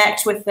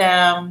connect with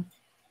them,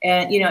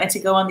 and and to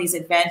go on these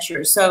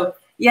adventures. So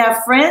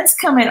yeah, friends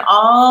come in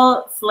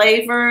all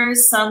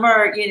flavors. Some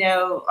are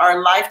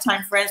our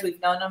lifetime friends,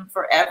 we've known them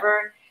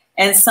forever,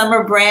 and some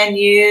are brand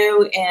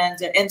new, and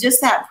just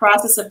that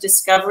process of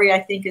discovery, I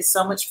think, is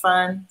so much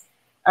fun.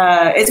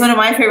 It's one of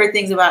my favorite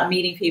things about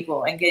meeting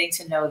people and getting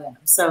to know them.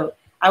 So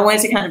I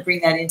wanted to kind of bring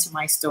that into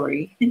my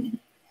story.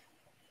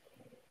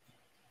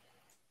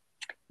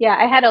 Yeah,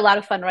 I had a lot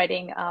of fun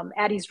writing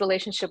Addie's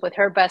relationship with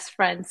her best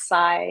friend,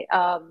 Sai.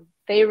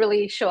 They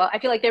really show up. I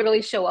feel like they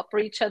really show up for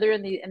each other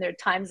in their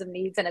times of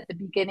needs. And at the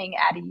beginning,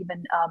 Addie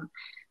even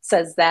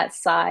says that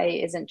Sai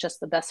isn't just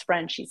the best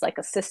friend, she's like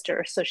a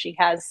sister. So she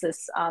has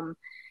this,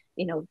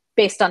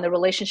 based on the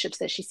relationships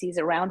that she sees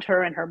around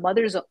her and her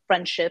mother's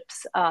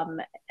friendships,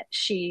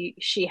 she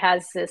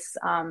has this,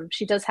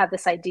 she does have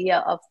this idea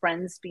of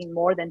friends being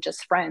more than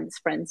just friends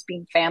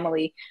being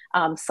family.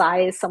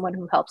 Sai is someone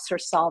who helps her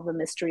solve the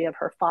mystery of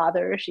her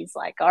father. She's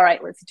like, all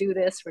right, let's do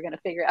this. We're going to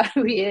figure out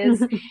who he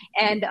is.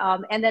 And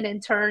then in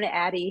turn,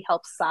 Addie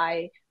helps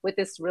Sai with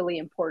this really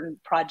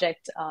important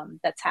project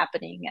that's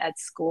happening at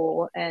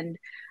school. And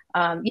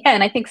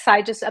and I think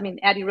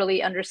Addie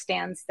really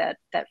understands that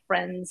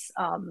friends,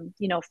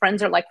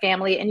 friends are like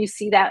family. And you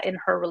see that in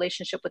her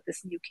relationship with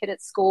this new kid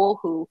at school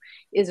who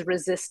is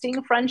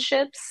resisting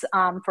friendships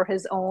for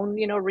his own,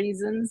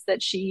 reasons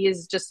that she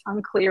is just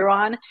unclear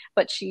on,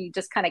 but she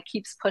just kind of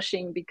keeps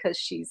pushing because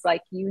she's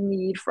like, you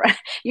need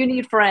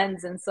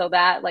friends. And so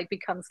that like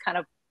becomes kind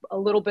of a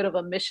little bit of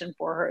a mission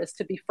for her, is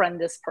to befriend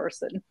this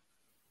person.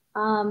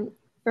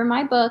 For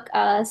my book,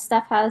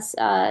 Steph has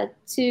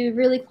two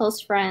really close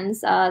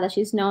friends that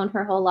she's known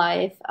her whole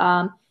life.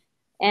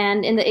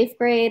 And in the 8th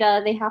grade,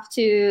 they have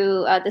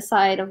to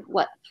decide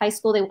what high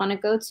school they want to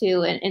go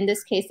to. And in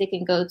this case, they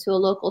can go to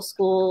a local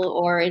school,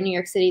 or in New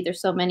York City,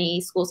 there's so many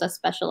schools that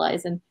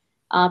specialize in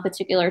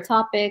particular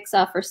topics.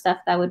 For Steph,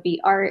 that would be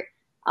art.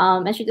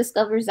 And she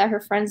discovers that her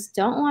friends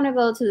don't want to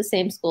go to the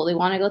same school. They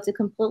want to go to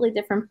completely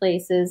different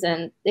places.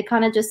 And it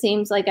kind of just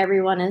seems like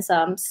everyone is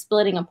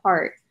splitting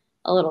apart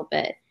a little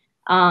bit.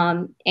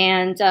 And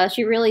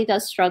she really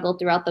does struggle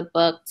throughout the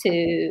book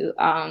to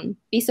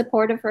be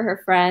supportive for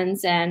her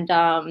friends and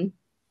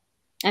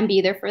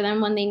be there for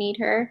them when they need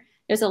her.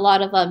 There's a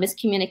lot of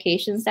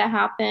miscommunications that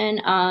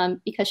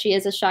happen because she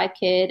is a shy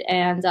kid,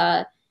 and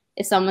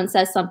if someone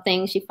says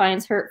something she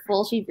finds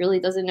hurtful, she really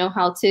doesn't know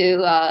how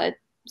to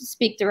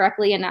speak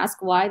directly and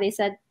ask why they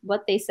said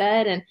what they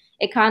said. And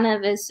it kind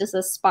of is just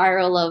a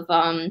spiral of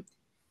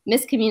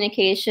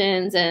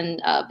miscommunications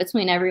and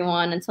between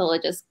everyone until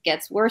it just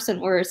gets worse and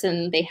worse,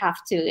 and they have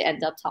to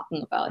end up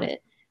talking about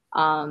it,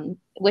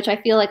 which I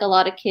feel like a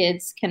lot of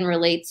kids can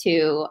relate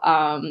to,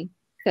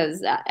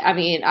 because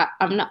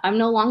I'm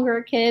no longer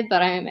a kid,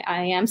 but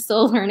I am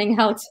still learning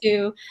how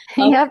to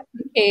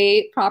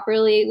communicate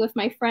properly with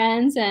my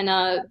friends and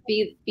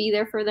be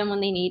there for them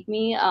when they need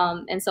me,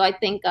 and so I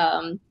think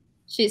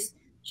she's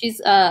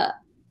a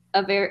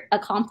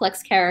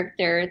complex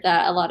character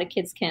that a lot of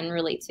kids can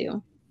relate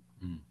to.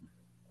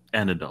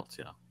 And adults,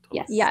 yeah.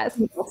 Yes. Yes.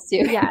 Adults too.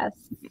 Yes.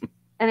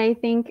 And I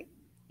think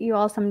you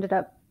all summed it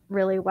up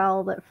really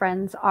well, that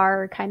friends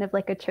are kind of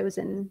like a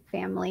chosen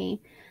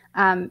family.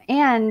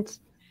 And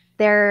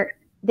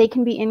they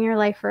can be in your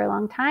life for a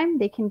long time.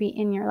 They can be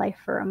in your life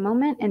for a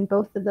moment, and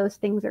both of those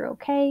things are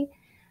okay.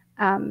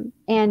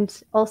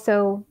 And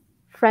also,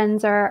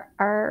 friends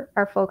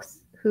are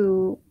folks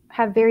who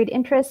have varied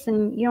interests,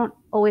 and you don't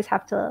always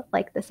have to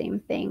like the same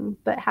thing,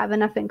 but have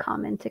enough in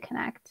common to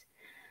connect.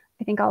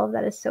 I think all of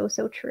that is so,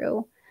 so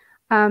true.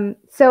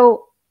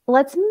 So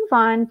let's move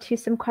on to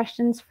some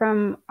questions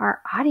from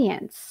our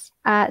audience.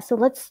 So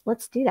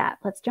let's do that.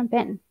 Let's jump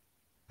in.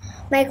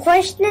 My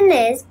question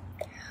is,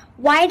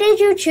 why did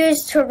you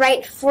choose to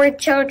write for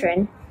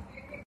children?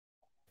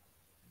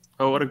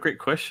 Oh, what a great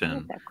question. I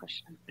love that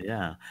question.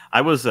 Yeah.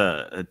 I was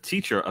a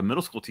teacher, a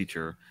middle school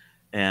teacher,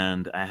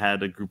 and I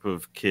had a group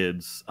of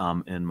kids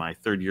in my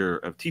third year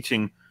of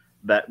teaching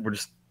that were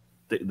just,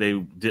 they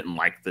didn't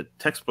like the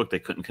textbook. They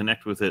couldn't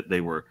connect with it.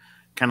 They were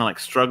kind of like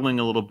struggling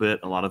a little bit.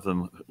 A lot of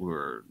them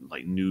were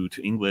like new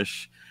to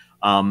English.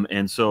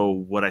 And so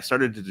what I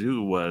started to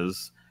do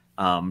was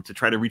to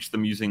try to reach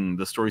them using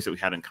the stories that we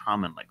had in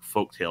common, like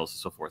folk tales and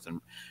so forth,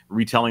 and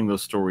retelling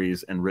those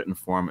stories in written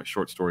form as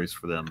short stories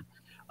for them.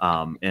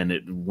 And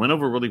it went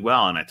over really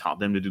well, and I taught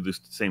them to do the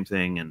same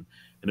thing. And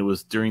it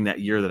was during that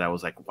year that I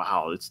was like,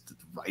 wow,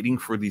 writing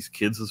for these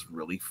kids is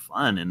really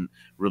fun and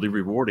really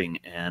rewarding.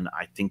 And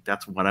I think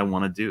that's what I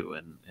want to do.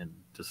 And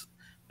just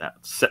that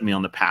set me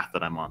on the path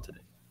that I'm on today.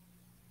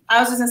 I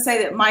was just going to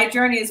say that my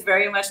journey is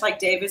very much like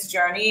David's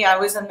journey. I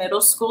was a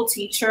middle school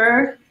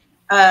teacher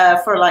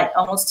for like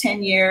almost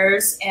 10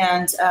 years.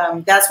 And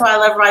that's why I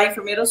love writing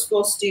for middle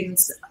school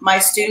students. My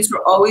students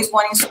were always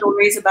wanting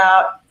stories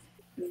about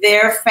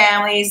their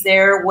families,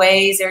 their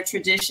ways, their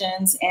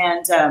traditions.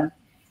 And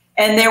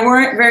there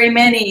weren't very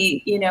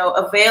many,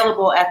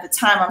 available at the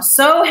time. I'm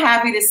so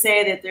happy to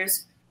say that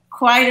there's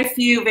quite a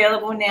few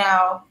available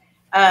now,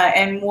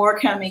 and more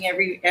coming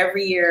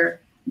every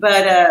year.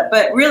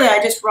 But really,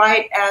 I just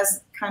write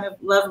as kind of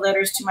love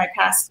letters to my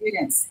past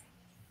students.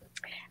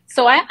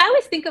 So I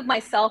always think of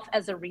myself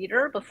as a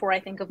reader before I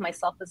think of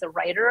myself as a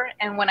writer.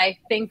 And when I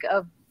think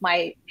of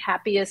my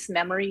happiest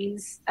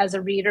memories as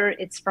a reader,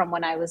 it's from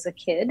when I was a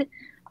kid.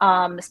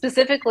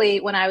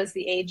 Specifically when I was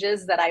the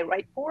ages that I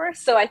write for.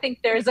 So I think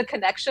there's a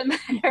connection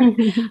there.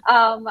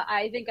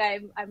 I think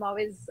I'm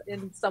always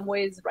in some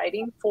ways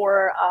writing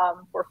for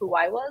who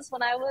I was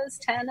when I was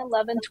 10,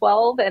 11,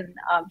 12, and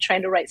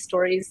trying to write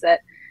stories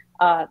that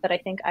I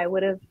think I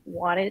would have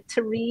wanted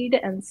to read.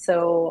 And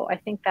so I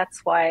think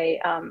that's why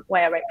I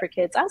write for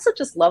kids. I also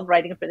just love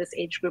writing for this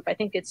age group. I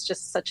think it's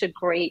just such a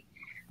great,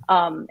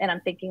 and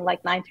I'm thinking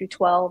like 9 through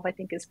 12, I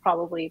think is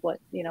probably what,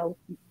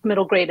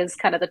 middle grade is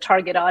kind of the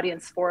target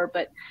audience for.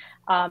 But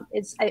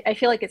I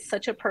feel like it's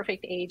such a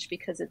perfect age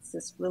because it's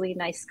this really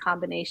nice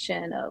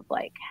combination of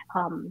like,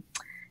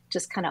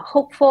 just kind of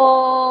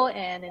hopeful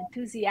and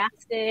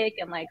enthusiastic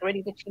and like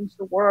ready to change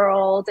the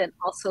world, and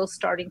also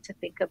starting to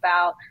think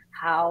about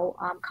how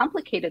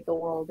complicated the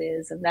world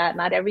is and that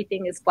not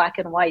everything is black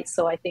and white.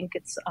 So I think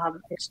it's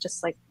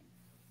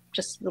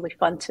just really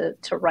fun to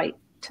write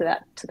to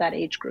that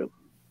age group.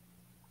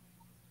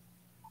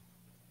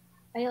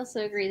 I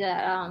also agree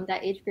that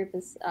that age group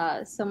is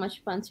so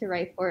much fun to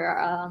write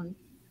for.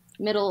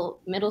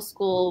 Middle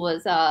school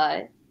was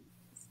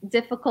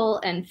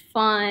difficult and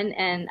fun,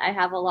 and I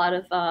have a lot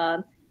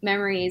of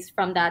memories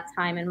from that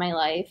time in my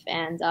life.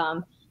 And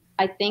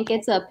I think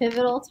it's a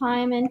pivotal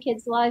time in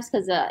kids' lives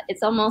because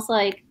it's almost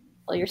like,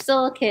 well, you're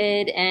still a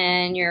kid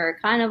and you're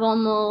kind of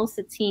almost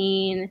a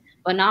teen,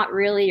 but not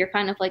really. You're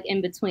kind of like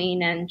in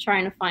between and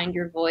trying to find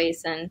your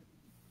voice and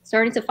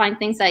starting to find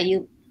things that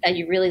you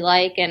really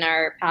like and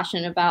are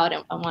passionate about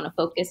and want to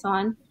focus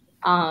on.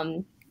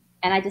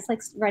 And I just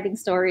like writing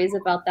stories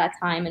about that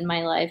time in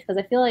my life because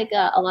I feel like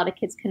a lot of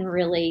kids can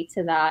relate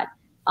to that.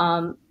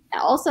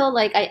 Also,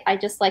 like I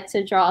just like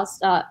to draw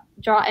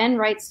and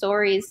write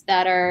stories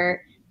that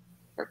are,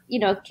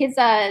 kids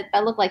that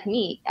look like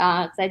me.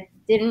 'Cause I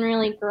didn't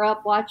really grow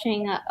up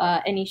watching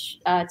any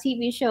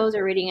TV shows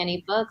or reading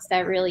any books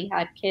that really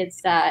had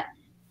kids that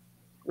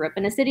grew up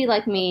in a city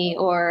like me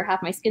or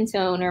have my skin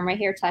tone or my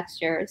hair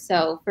texture.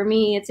 So for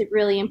me, it's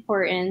really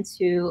important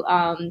to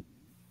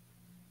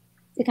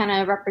kind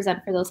of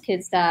represent for those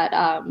kids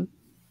that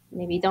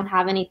maybe don't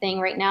have anything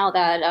right now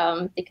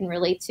that they can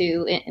relate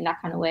to in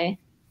that kind of way.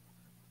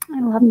 I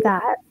love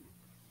that.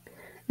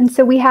 And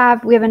so we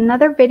have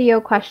another video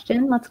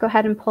question. Let's go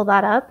ahead and pull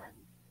that up.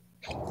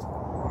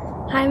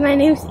 Hi, my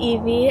name's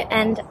Evie,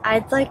 and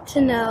I'd like to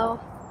know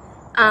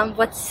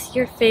what's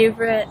your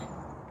favorite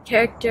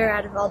character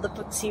out of all the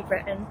books you've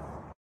written?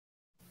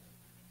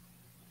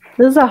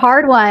 This is a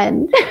hard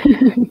one.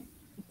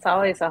 It's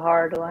always a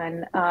hard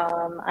one.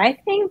 I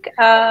think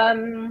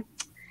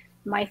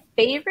my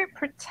favorite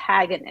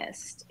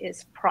protagonist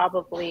is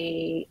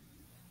probably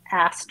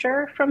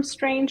Aster from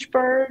Strange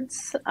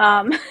Birds.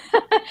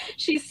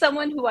 She's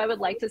someone who I would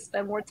like to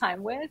spend more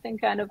time with and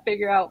kind of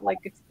figure out, like,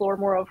 explore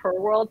more of her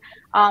world.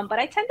 But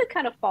I tend to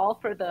kind of fall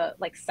for the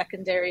like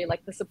secondary,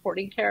 like the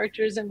supporting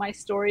characters in my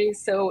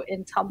stories. So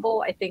in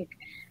Tumble, I think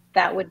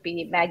that would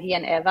be Maggie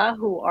and Eva,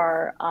 who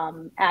are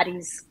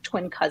Addie's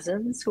twin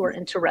cousins who are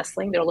into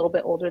wrestling. They're a little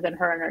bit older than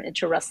her and are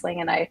into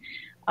wrestling. And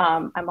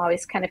I'm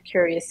always kind of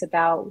curious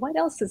about what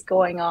else is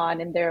going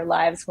on in their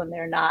lives when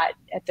they're not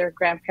at their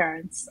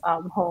grandparents'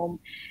 home.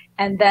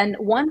 And then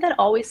one that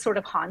always sort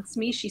of haunts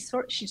me, she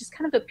just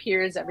kind of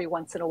appears every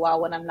once in a while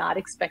when I'm not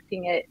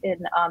expecting it.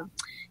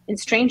 In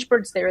Strange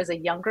Birds, there is a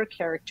younger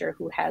character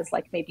who has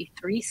like maybe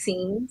 3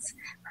 scenes.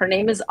 Her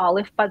name is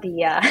Olive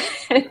Padilla.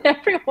 And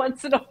every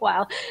once in a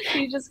while,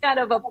 she just kind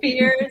of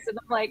appears, and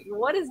I'm like,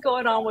 what is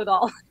going on with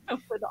Olive?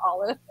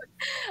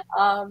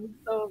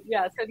 So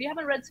yeah, so if you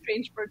haven't read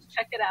Strange Birds,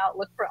 check it out.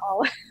 Look for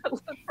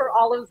look for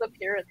Olive's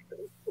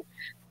appearances.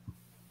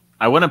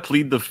 I want to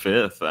plead the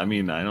fifth. I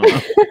mean, I don't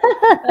know.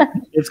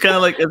 It's kind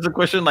of like, it's a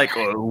question like,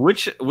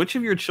 which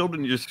of your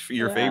children is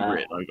your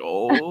favorite? Like,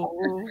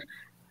 oh.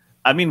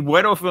 I mean,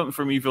 Güero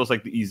for me feels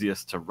like the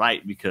easiest to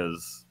write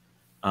because,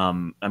 I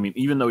mean,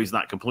 even though he's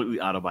not completely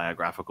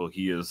autobiographical,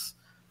 he's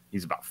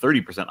about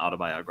 30%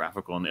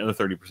 autobiographical, and the other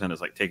 30%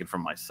 is like taken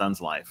from my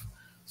son's life.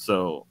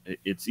 So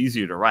it's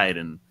easier to write,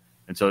 and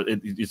so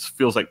it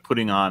feels like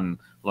putting on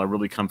a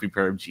really comfy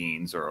pair of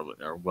jeans or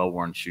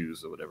well-worn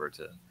shoes or whatever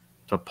to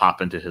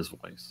pop into his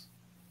voice.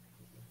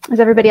 Is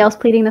everybody else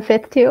pleading the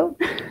fifth too?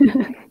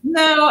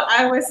 No,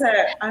 I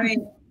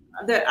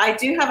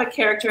do have a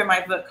character in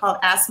my book called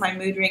Ask My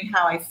Mood Ring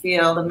How I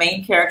Feel. The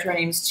main character, her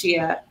name is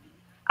Chia.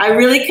 I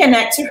really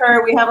connect to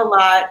her. We have a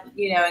lot,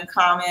 in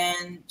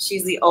common.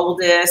 She's the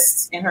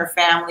oldest in her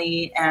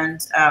family, and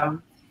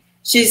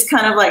she's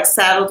kind of like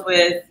saddled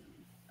with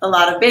a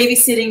lot of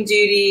babysitting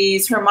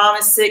duties. Her mom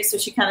is sick, so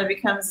she kind of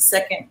becomes a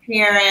second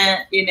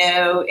parent,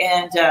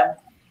 and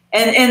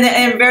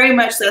very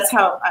much that's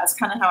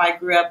kind of how I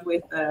grew up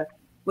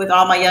with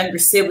all my younger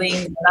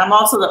siblings. And I'm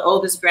also the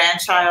oldest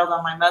grandchild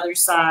on my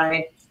mother's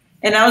side,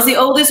 and I was the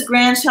oldest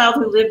grandchild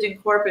who lived in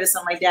Corpus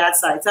on my dad's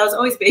side. So I was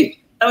always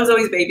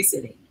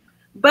babysitting.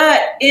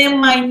 But in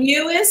my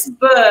newest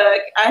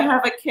book, I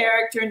have a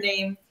character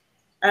named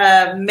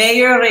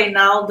Mayor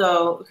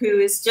Reynaldo, who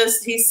is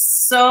he's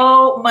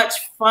so much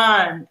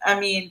fun. I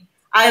mean,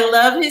 I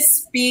love his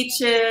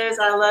speeches.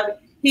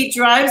 He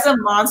drives a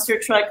monster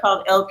truck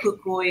called El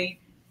Cucuy.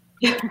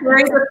 He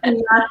carries a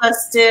piñata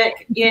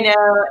stick,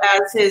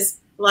 as his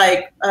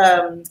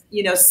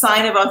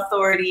sign of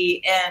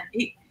authority. And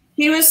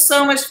he was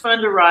so much fun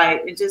to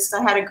write.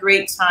 I had a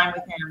great time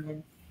with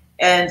him,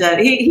 and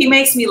he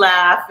makes me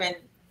laugh. And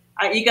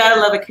you gotta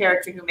love a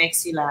character who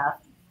makes you laugh.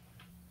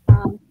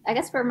 I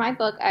guess for my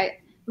book, I'm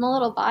a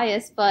little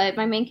biased, but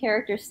my main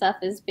character stuff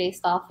is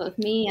based off of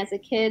me as a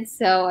kid.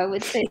 So I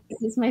would say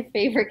this is my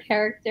favorite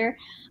character,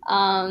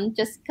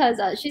 just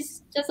because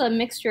she's just a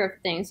mixture of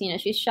things.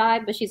 She's shy,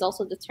 but she's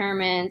also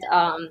determined.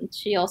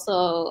 She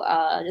also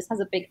just has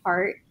a big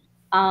heart.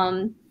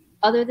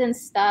 Other than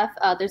Steph,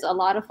 there's a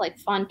lot of like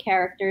fun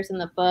characters in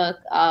the book.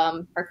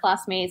 Her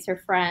classmates,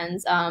 her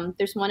friends.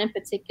 There's one in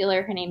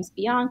particular. Her name's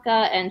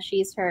Bianca, and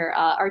she's her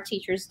art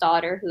teacher's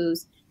daughter,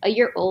 who's a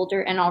year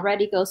older and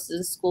already goes to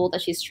the school that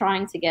she's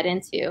trying to get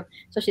into.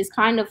 So she's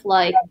kind of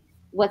like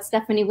what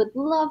Stephanie would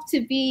love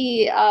to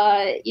be.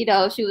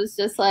 She was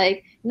just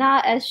like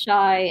not as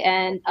shy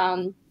and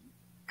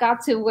got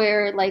to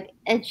wear like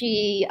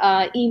edgy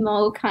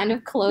emo kind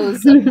of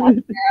clothes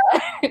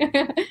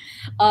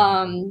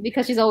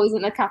because she's always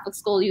in a Catholic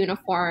school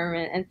uniform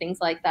and things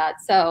like that.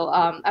 So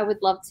I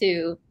would love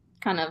to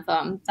kind of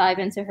dive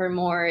into her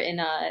more in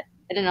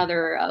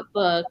another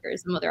book or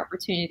some other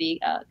opportunity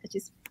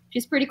because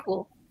she's pretty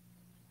cool.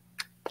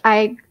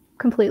 I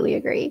completely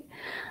agree.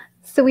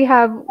 So we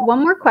have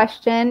one more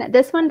question.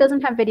 This one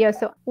doesn't have video.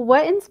 So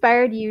what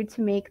inspired you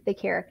to make the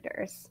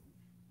characters?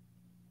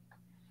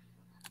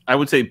 I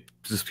would say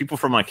just people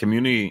from my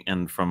community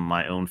and from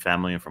my own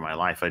family and from my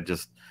life. I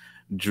just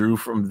drew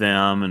from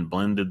them and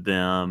blended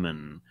them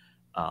and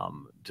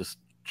just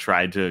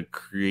tried to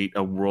create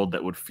a world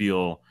that would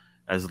feel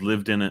as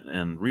lived in it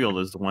and real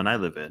as the one I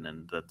live in.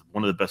 And that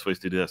one of the best ways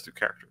to do that is through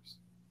characters.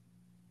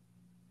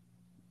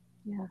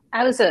 Yeah,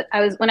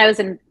 when I was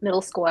in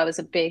middle school, I was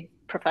a big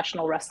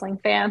professional wrestling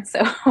fan. So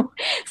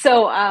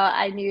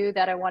I knew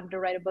that I wanted to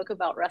write a book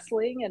about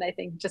wrestling. And I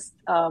think just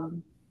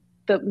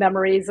the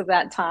memories of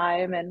that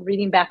time and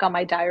reading back on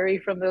my diary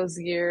from those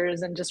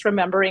years and just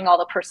remembering all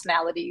the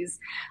personalities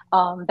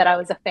that I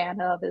was a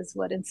fan of is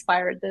what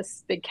inspired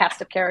this big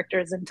cast of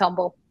characters in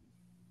Tumble.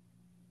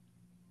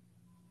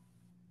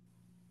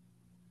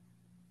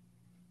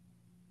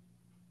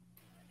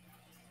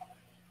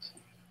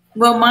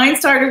 Well, mine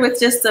started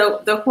with just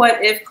the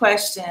what if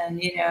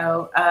question,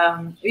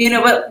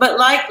 but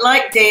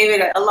like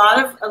David, a lot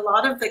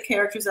of the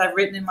characters I've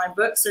written in my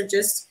books are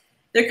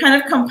they're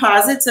kind of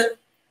composites of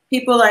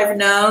people I've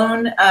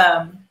known,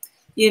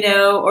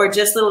 or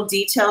just little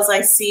details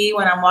I see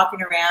when I'm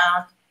walking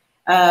around.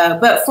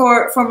 But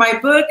for my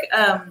book,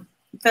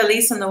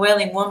 Felice and the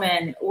Wailing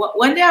Woman,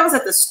 one day I was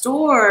at the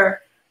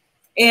store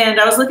and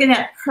I was looking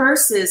at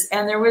purses,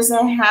 and there was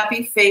a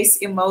happy face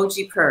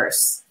emoji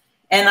purse.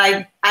 And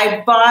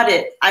I bought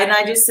it, and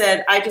I just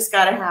said, I just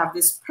got to have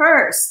this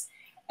purse.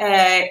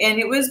 And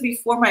it was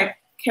before my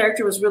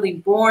character was really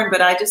born,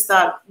 but I just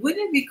thought,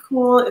 wouldn't it be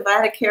cool if I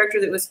had a character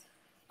that was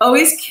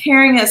always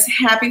carrying a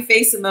happy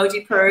face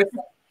emoji purse,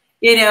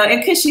 you know,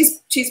 and because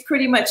she's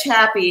pretty much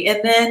happy.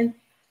 And then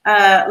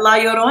La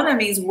Llorona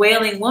means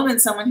wailing woman,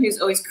 someone who's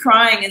always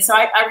crying. And so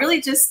I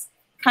really just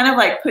kind of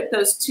like put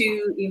those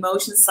two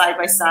emotions side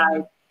by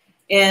side.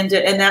 And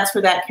that's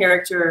where that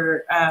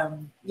character,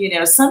 you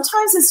know,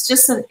 sometimes it's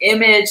just an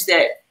image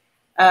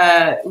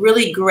that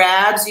really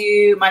grabs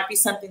you. It might be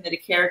something that a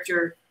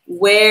character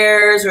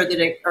wears, or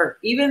or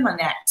even an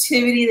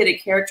activity that a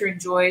character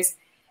enjoys.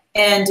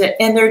 And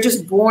they're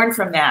just born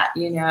from that,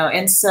 you know.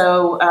 And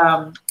so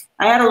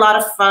I had a lot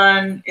of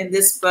fun in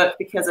this book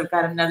because I've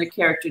got another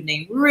character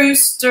named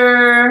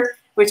Rooster,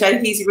 which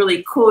he's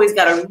really cool. He's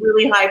got a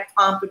really high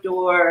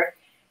pompadour.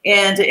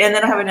 And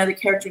then I have another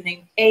character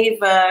named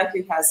Ava,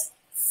 who has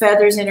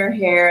feathers in her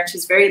hair, and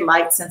she's very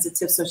light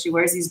sensitive, so she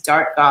wears these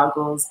dark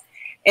goggles.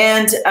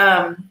 And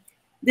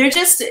they're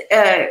just,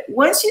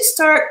 once you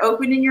start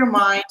opening your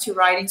mind to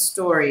writing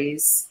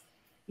stories,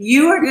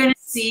 you are going to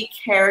see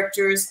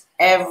characters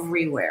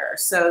everywhere.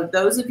 So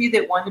those of you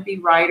that want to be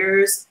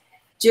writers,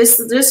 just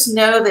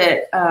know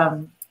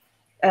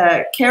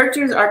that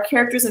characters are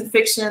characters in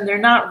fiction. They're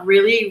not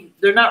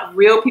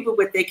real people,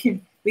 but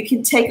we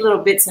can take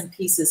little bits and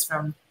pieces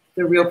from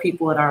the real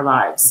people in our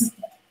lives.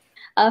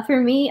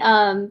 For me,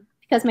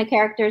 because my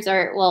characters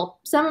are, well,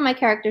 some of my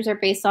characters are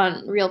based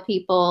on real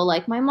people,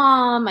 like my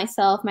mom,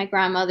 myself, my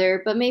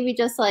grandmother, but maybe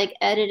just like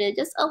edited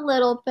just a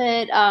little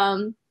bit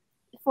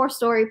for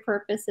story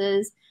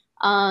purposes.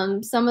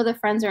 Some of the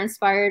friends are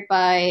inspired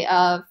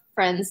by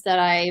friends that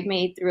I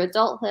made through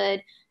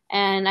adulthood,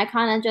 and I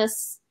kind of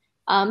just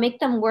make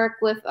them work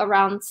with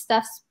around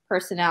Steph's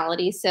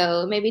personality.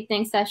 So maybe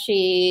things that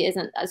she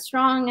isn't as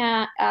strong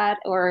at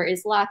or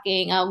is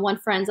lacking. One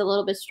friend's a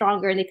little bit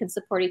stronger, and they can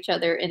support each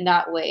other in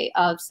that way.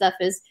 Steph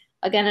is,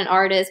 again, an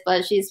artist,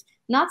 but she's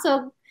not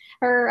so,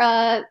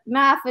 her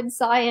math and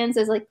science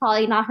is like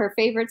probably not her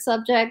favorite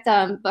subject,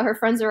 but her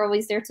friends are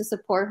always there to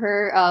support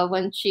her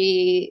when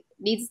she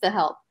needs the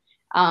help.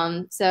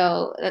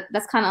 So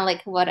that's kind of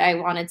like what I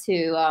wanted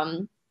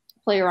to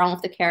play around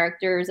with the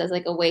characters as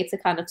like a way to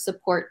kind of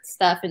support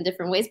stuff in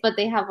different ways, but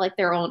they have like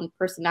their own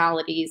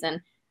personalities.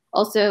 And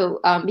also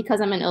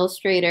because I'm an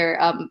illustrator,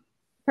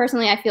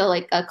 personally, I feel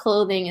like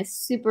clothing is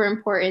super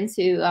important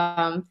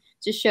to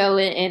show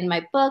in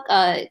my book,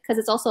 because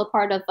it's also a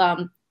part of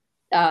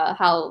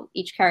how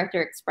each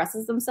character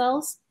expresses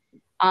themselves.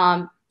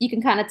 You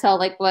can kind of tell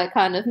like what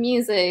kind of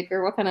music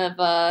or what kind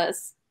of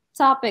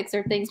topics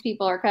or things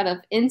people are kind of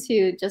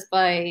into just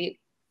by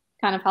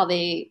kind of how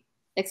they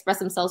express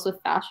themselves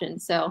with fashion.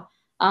 So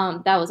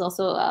that was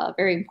also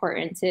very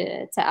important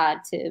to add,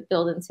 to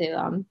build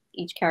into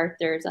each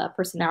character's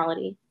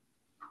personality.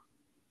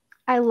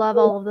 I love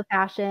all of the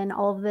fashion,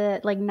 all of the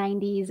like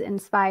 90s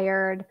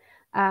inspired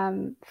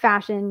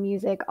fashion,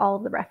 music, all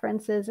of the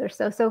references are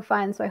so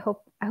fun. So I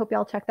hope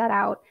y'all check that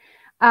out.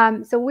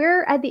 So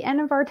we're at the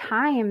end of our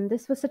time.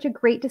 This was such a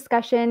great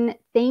discussion.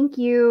 Thank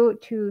you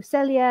to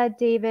Celia,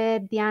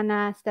 David,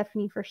 Diana,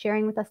 Stephanie for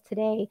sharing with us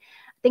today.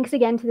 Thanks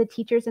again to the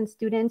teachers and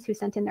students who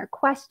sent in their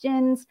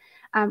questions.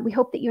 We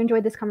hope that you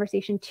enjoyed this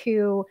conversation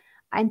too.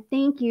 And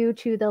thank you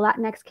to the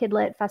Latinx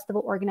Kidlit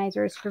Festival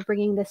organizers for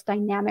bringing this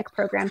dynamic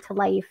program to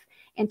life,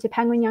 and to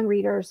Penguin Young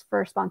Readers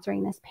for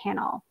sponsoring this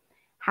panel.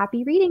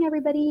 Happy reading,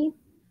 everybody.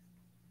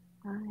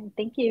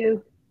 Thank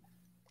you.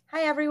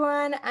 Hi,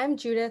 everyone. I'm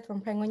Judith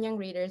from Penguin Young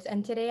Readers,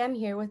 and today I'm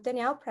here with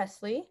Danielle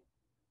Presley.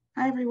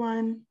 Hi,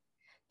 everyone.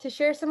 To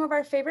share some of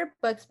our favorite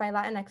books by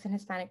Latinx and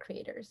Hispanic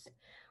creators.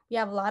 We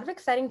have a lot of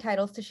exciting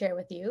titles to share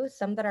with you,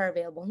 some that are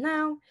available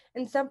now,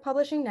 and some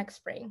publishing next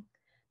spring.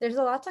 There's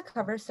a lot to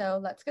cover, so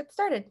let's get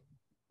started.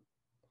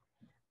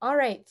 All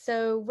right,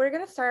 so we're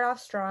going to start off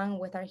strong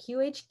with our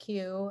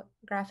HQ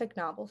graphic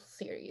novel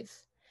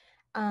series.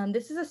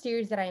 This is a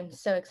series that I am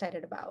so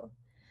excited about.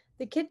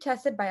 The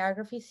kid-tested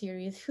biography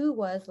series Who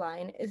Was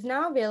Line is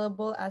now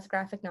available as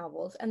graphic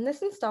novels, and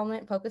this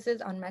installment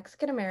focuses on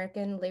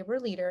Mexican-American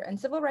labor leader and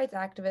civil rights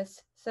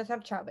activist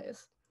Cesar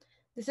Chavez.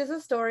 This is a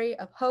story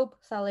of hope,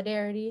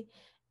 solidarity,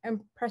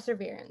 and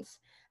perseverance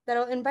that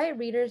will invite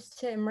readers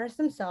to immerse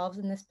themselves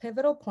in this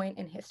pivotal point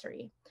in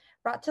history,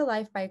 brought to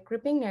life by a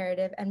gripping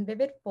narrative and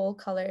vivid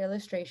full-color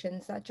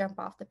illustrations that jump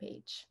off the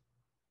page.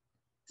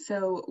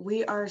 So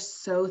we are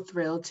so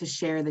thrilled to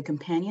share the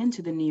companion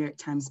to the New York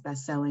Times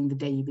bestselling The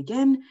Day You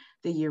Begin,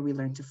 The Year We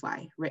Learned to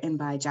Fly, written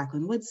by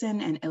Jacqueline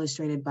Woodson and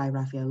illustrated by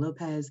Rafael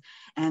López,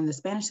 and the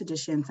Spanish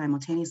edition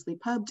simultaneously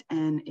pubbed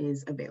and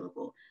is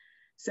available.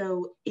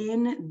 So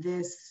in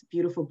this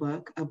beautiful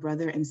book, a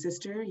brother and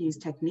sister use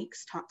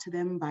techniques taught to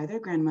them by their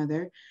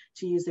grandmother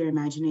to use their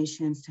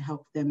imaginations to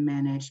help them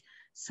manage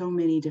so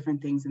many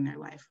different things in their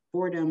life: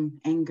 boredom,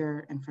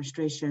 anger, and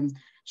frustration.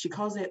 She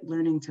calls it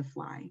learning to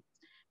fly.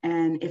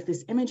 And if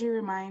this imagery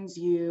reminds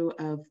you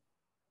of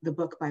the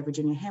book by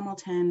Virginia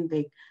Hamilton,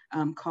 they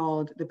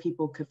called The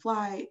People Could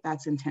Fly,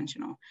 that's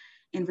intentional.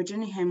 In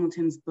Virginia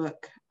Hamilton's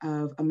book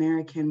of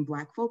American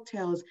Black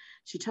folktales,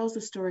 she tells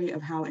the story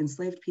of how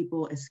enslaved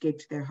people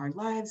escaped their hard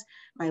lives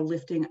by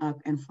lifting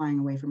up and flying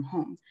away from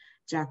home.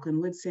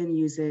 Jacqueline Woodson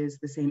uses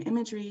the same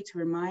imagery to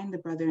remind the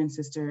brother and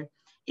sister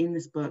in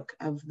this book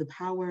of the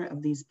power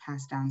of these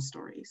passed down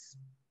stories.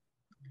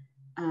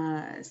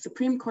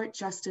 Supreme Court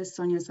Justice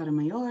Sonia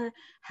Sotomayor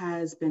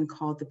has been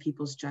called the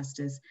people's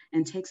justice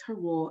and takes her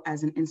role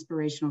as an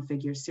inspirational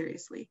figure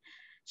seriously.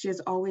 She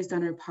has always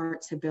done her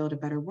part to build a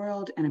better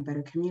world and a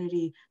better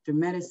community through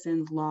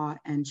medicine, law,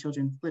 and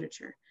children's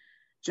literature.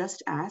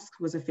 Just Ask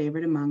was a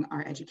favorite among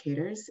our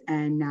educators,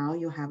 and now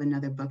you'll have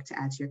another book to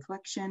add to your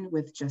collection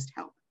with Just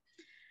Help.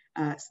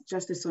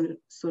 Justice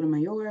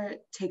Sotomayor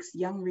takes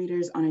young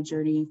readers on a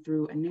journey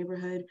through a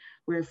neighborhood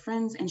where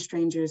friends and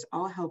strangers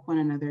all help one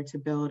another to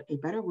build a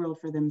better world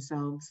for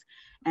themselves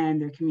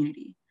and their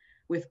community.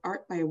 With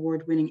art by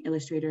award-winning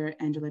illustrator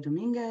Angela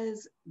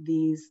Dominguez,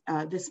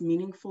 this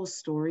meaningful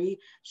story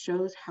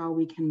shows how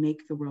we can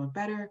make the world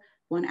better,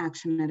 one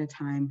action at a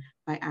time,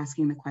 by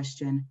asking the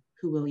question,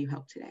 who will you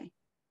help today?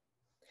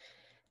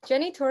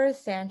 Jenny Torres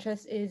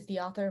Sanchez is the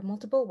author of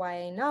multiple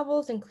YA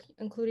novels,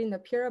 including the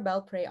Pura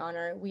Belpré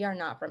honor, We Are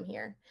Not From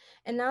Here.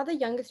 And now the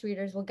youngest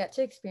readers will get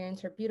to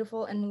experience her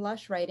beautiful and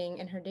lush writing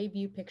in her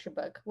debut picture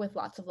book, With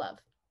Lots of Love.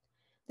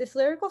 This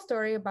lyrical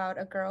story about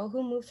a girl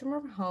who moves from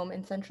her home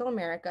in Central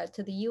America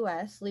to the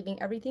US,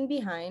 leaving everything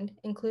behind,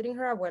 including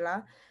her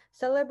abuela,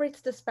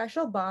 celebrates the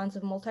special bonds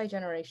of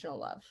multi-generational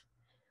love.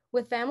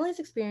 With families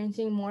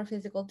experiencing more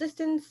physical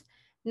distance,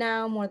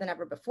 now more than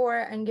ever before,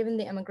 and given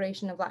the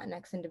immigration of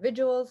Latinx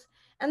individuals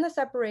and the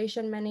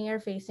separation many are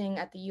facing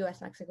at the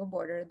US-Mexico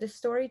border, this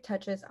story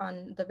touches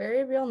on the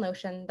very real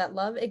notion that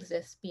love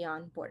exists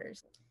beyond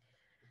borders.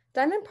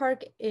 Diamond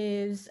Park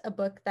is a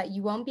book that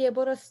you won't be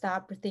able to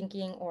stop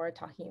thinking or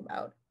talking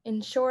about.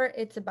 In short,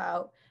 it's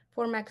about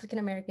 4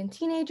 Mexican-American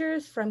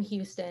teenagers from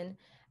Houston,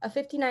 a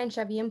 59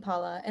 Chevy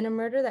Impala, and a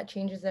murder that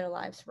changes their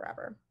lives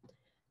forever.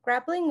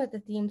 Grappling with the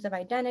themes of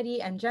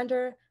identity and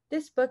gender,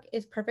 this book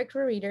is perfect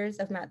for readers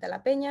of Matt de la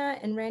Peña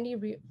and Randy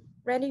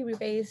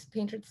Ribey's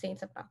Painted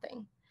Saints of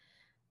Nothing.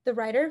 The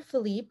writer,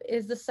 Philippe,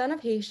 is the son of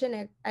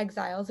Haitian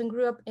exiles and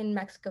grew up in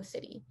Mexico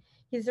City.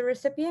 He's a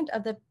recipient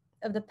of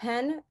the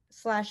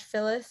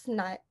Penn/Phyllis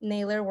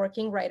Naylor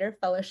Working Writer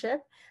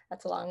Fellowship,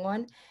 that's a long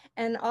one,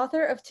 and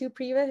author of 2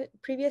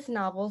 previous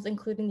novels,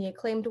 including the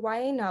acclaimed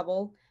YA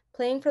novel,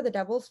 Playing for the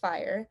Devil's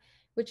Fire,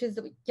 which is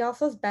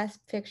Yalso's best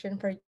fiction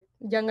for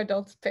young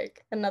adults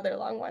pick, another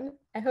long one.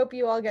 I hope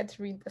you all get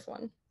to read this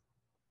one.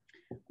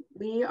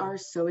 We are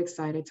so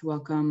excited to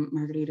welcome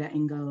Margarita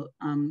Engel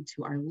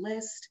to our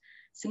list.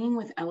 Singing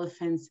with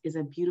Elephants is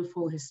a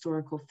beautiful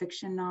historical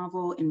fiction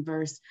novel in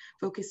verse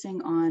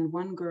focusing on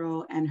one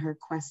girl and her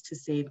quest to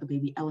save a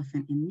baby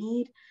elephant in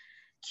need.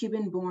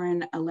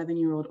 Cuban-born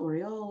 11-year-old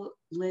Oriole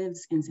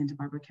lives in Santa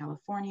Barbara,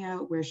 California,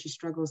 where she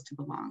struggles to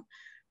belong.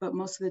 But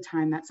most of the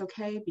time that's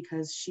okay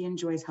because she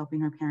enjoys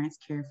helping her parents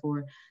care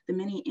for the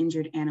many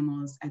injured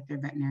animals at their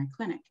veterinary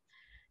clinic.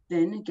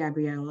 Then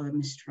Gabriela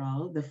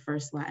Mistral, the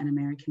first Latin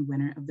American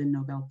winner of the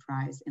Nobel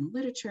Prize in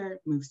Literature,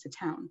 moves to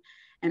town.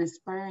 And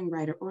aspiring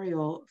writer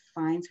Oriole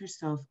finds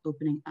herself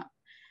opening up.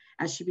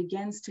 As she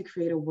begins to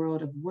create a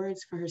world of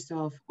words for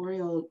herself,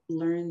 Oriole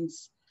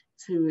learns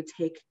to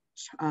take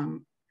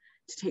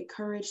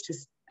courage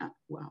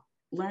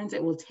learns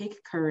it will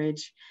take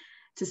courage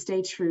to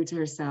stay true to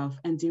herself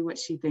and do what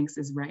she thinks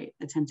is right,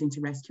 attempting to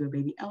rescue a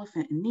baby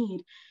elephant in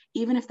need,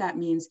 even if that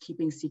means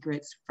keeping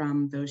secrets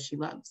from those she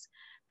loves.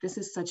 This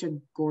is such a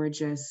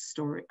gorgeous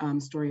story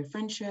of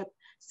friendship,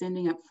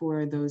 standing up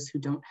for those who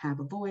don't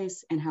have a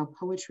voice, and how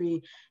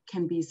poetry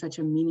can be such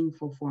a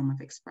meaningful form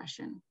of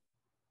expression.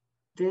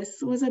 This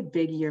was a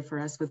big year for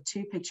us with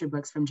 2 picture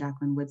books from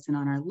Jacqueline Woodson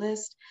on our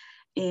list.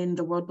 In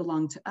The World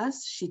Belonged to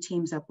Us, she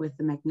teams up with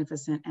the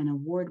magnificent and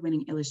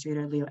award-winning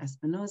illustrator Leo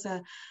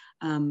Espinosa.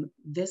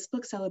 This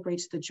book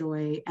celebrates the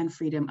joy and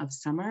freedom of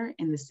summer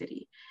in the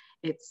city.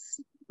 It's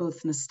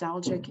both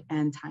nostalgic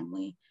and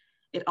timely.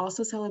 It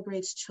also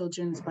celebrates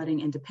children's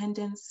budding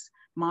independence,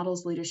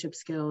 models leadership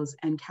skills,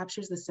 and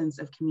captures the sense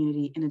of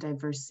community in a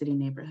diverse city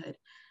neighborhood.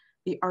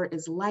 The art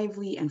is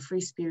lively and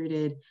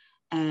free-spirited,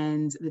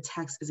 and the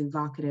text is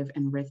evocative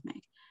and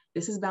rhythmic.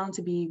 This is bound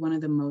to be one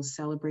of the most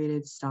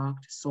celebrated,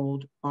 stocked,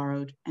 sold,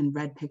 borrowed, and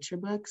read picture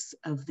books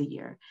of the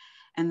year.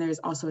 And there's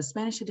also a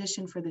Spanish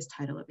edition for this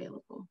title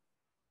available.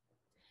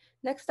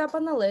 Next up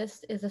on the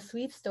list is a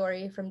sweet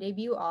story from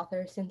debut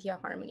author Cynthia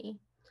Harmony.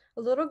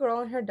 A little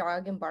girl and her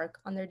dog embark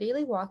on their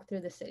daily walk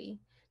through the city.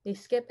 They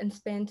skip and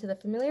spin to the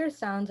familiar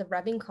sounds of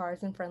revving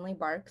cars and friendly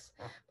barks,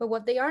 but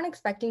what they aren't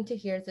expecting to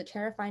hear is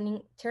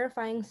the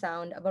terrifying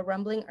sound of a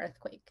rumbling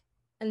earthquake.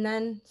 And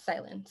then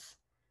silence.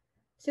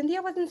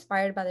 Cynthia was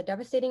inspired by the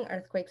devastating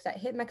earthquakes that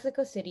hit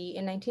Mexico City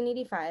in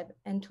 1985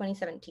 and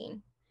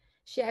 2017.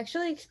 She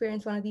actually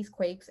experienced one of these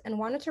quakes and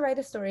wanted to write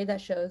a story that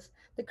shows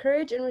the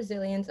courage and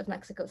resilience of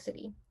Mexico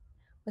City.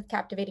 With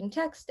captivating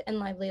text and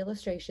lively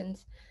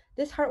illustrations,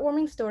 this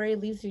heartwarming story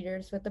leaves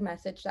readers with the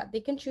message that they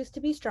can choose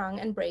to be strong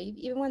and brave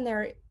even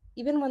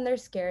when they're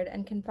scared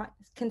and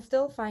can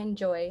still find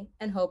joy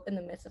and hope in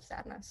the midst of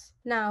sadness.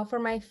 Now, for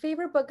my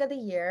favorite book of the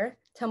year,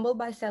 Tumble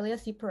by Celia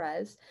C.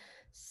 Pérez.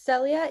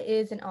 Celia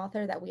is an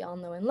author that we all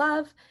know and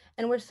love,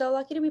 and we're so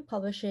lucky to be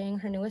publishing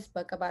her newest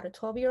book about a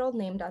 12-year-old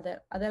named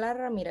Adela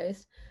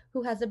Ramirez,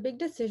 who has a big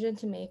decision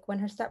to make when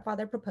her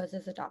stepfather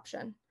proposes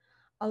adoption.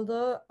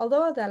 Although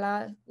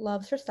Adela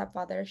loves her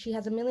stepfather, she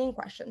has a million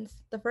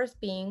questions. The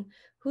first being,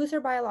 who's her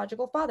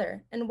biological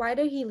father, and why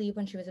did he leave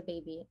when she was a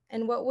baby,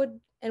 and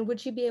would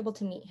she be able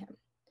to meet him?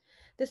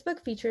 This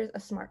book features a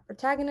smart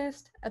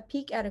protagonist, a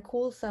peek at a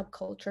cool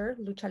subculture,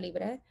 lucha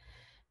libre,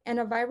 and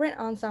a vibrant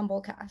ensemble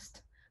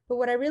cast. But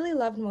what I really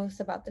loved most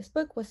about this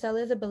book was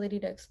Celia's ability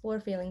to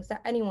explore feelings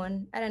that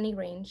anyone at any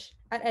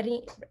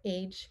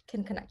age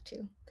can connect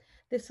to.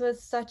 This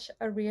was such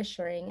a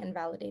reassuring and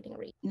validating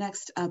read.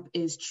 Next up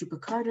is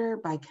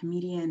Chupacabra by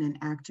comedian and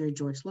actor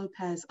George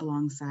López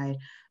alongside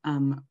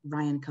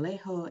Ryan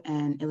Calejo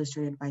and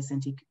illustrated by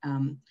Santi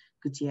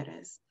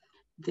Gutierrez.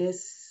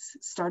 This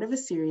start of a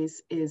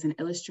series is an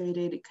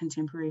illustrated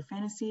contemporary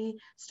fantasy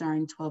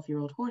starring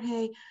 12-year-old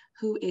Jorge,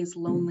 who is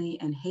lonely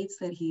and hates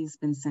that he's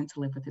been sent to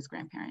live with his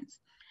grandparents.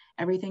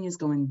 Everything is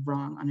going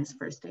wrong on his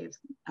first day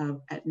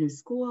at new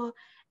school,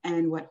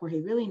 and what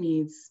Jorge really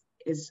needs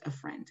is a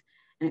friend.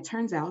 And it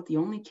turns out the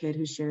only kid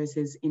who shares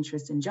his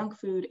interest in junk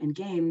food and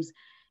games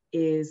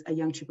is a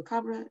young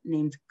chupacabra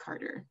named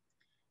Carter.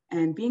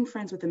 And being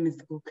friends with a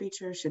mythical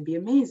creature should be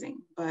amazing.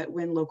 But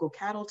when local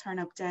cattle turn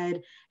up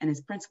dead and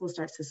his principal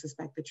starts to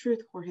suspect the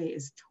truth, Jorge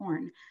is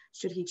torn.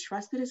 Should he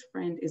trust that his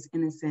friend is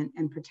innocent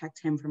and protect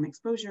him from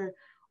exposure,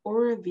 or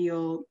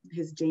reveal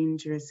his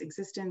dangerous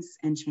existence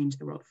and change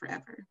the world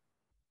forever?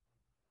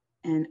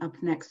 And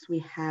up next, we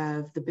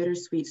have the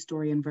bittersweet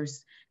story and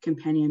verse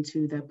companion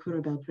to the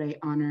Puro Beltre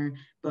honor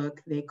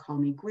book, They Call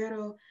Me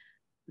Güero.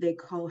 They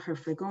Call Her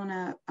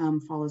Fregona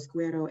follows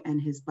Güero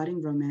and his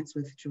budding romance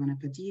with Joanna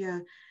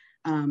Padilla.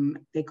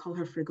 They call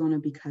her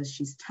Fregona because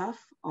she's tough,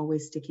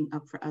 always sticking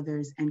up for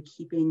others and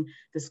keeping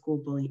the school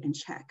bully in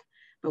check.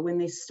 But when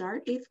they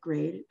start 8th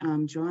grade,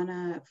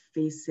 Joanna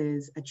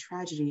faces a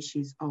tragedy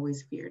she's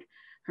always feared.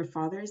 Her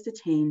father is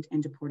detained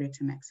and deported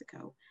to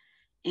Mexico.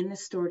 In the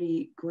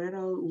story,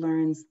 Güero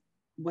learns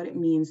what it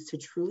means to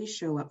truly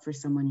show up for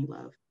someone you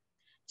love.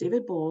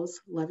 David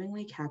Bowles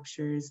lovingly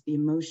captures the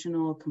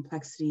emotional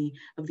complexity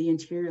of the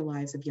interior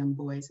lives of young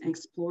boys and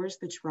explores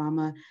the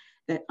trauma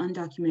that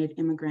undocumented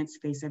immigrants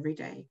face every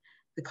day,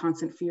 the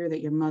constant fear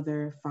that your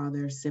mother,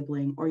 father,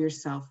 sibling, or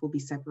yourself will be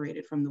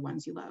separated from the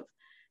ones you love.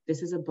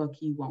 This is a book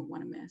you won't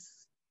want to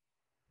miss.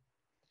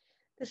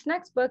 This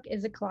next book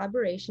is a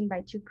collaboration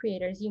by two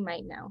creators you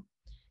might know.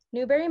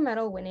 Newbery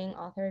Medal-winning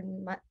author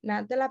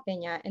Matt de la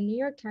Peña and New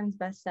York Times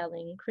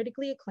bestselling,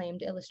 critically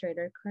acclaimed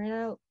illustrator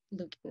Corinna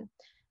Lukin.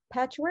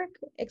 Patchwork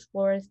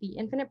explores the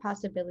infinite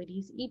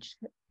possibilities each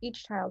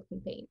child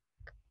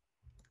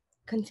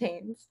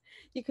contains.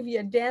 You could be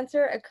a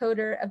dancer, a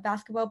coder, a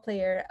basketball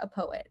player, a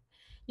poet.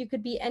 You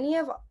could be any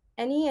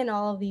and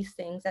all of these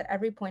things at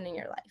every point in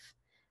your life.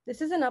 This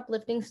is an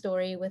uplifting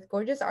story with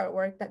gorgeous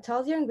artwork that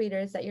tells young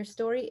readers that your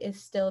story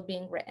is still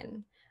being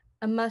written,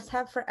 a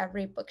must-have for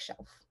every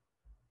bookshelf.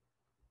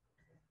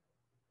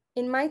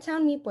 In my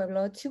town, Mi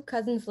Pueblo, two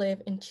cousins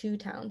live in two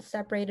towns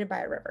separated by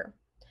a river.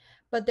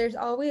 But there's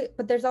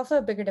also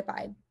a bigger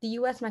divide, the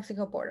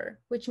US-Mexico border,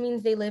 which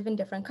means they live in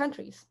different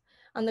countries.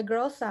 On the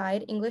girls'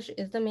 side, English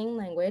is the main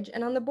language,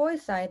 and on the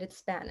boys' side, it's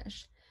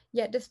Spanish.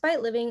 Yet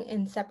despite living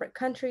in separate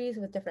countries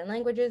with different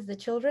languages, the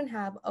children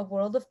have a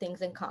world of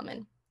things in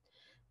common.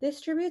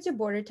 This tribute to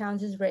border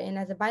towns is written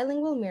as a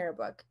bilingual mirror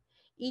book.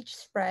 Each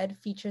spread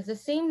features the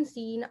same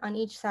scene on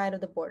each side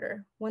of the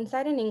border, one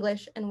side in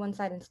English and one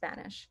side in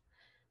Spanish.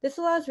 This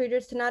allows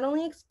readers to not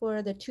only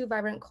explore the two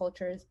vibrant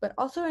cultures, but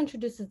also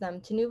introduces them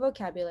to new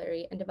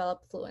vocabulary and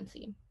develop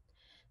fluency.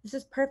 This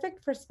is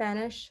perfect for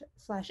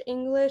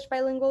Spanish/English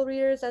bilingual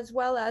readers, as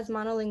well as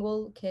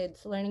monolingual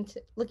kids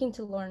looking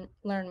to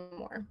learn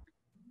more.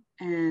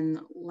 And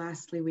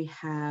lastly, we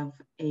have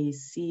A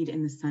Seed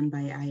in the Sun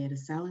by Aida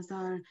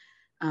Salazar.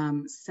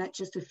 Set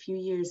just a few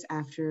years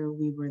after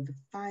We Were the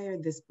Fire,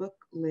 this book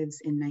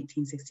lives in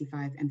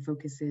 1965 and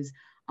focuses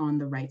on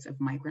the rights of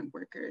migrant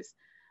workers.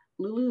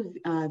 Lulu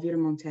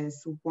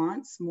Viramontes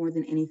wants more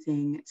than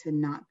anything to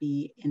not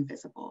be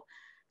invisible,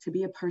 to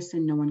be a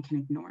person no one can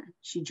ignore.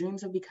 She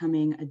dreams of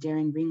becoming a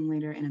daring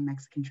ringleader in a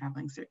Mexican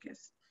traveling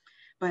circus.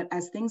 But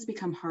as things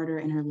become harder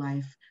in her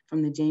life,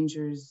 from the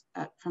dangerous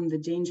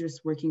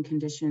working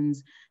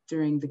conditions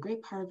during the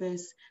grape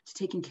harvest, to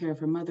taking care of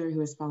her mother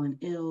who has fallen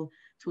ill,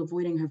 to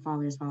avoiding her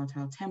father's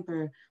volatile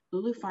temper,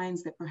 Lulu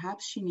finds that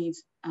perhaps she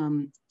needs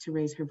to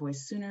raise her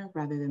voice sooner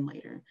rather than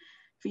later.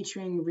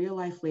 Featuring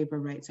real-life labor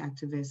rights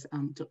activists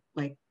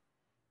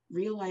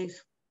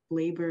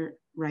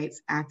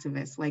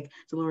like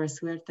Dolores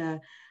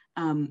Huerta,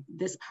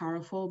 This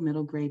powerful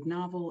middle grade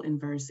novel in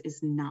verse is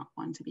not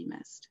one to be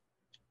missed.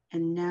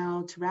 And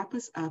now to wrap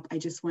us up, I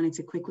just wanted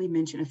to quickly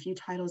mention a few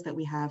titles that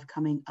we have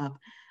coming up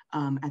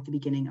at the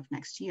beginning of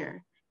next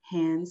year.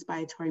 Hands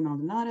by Tori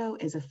Maldonado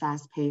is a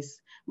fast-paced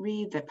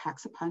read that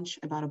packs a punch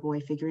about a boy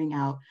figuring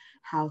out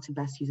how to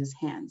best use his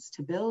hands,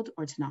 to build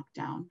or to knock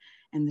down.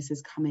 And this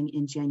is coming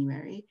in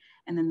January.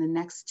 And then the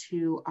next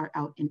two are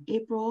out in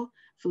April.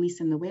 Felice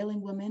and the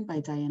Wailing Woman by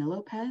Diana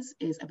López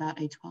is about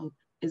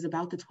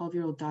the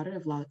 12-year-old daughter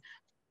of La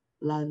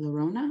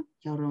Llorona,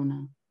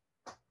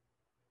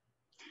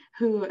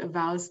 who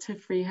vows to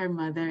free her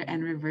mother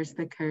and reverse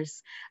the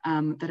curse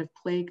that have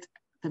plagued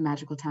the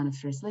magical town of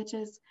Tres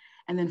Leches.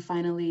 And then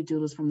finally,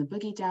 Doodles from the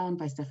Boogie Down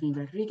by Stephanie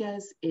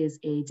Rodriguez is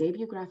a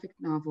debut graphic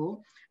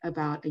novel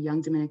about a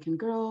young Dominican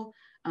girl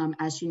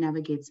as she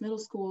navigates middle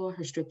school,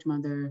 her strict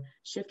mother,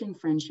 shifting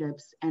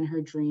friendships, and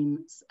her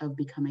dreams of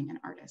becoming an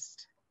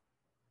artist.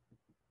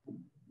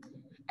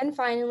 And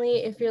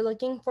finally, if you're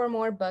looking for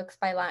more books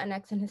by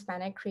Latinx and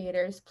Hispanic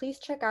creators, please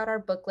check out our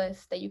book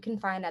list that you can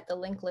find at the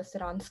link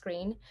listed on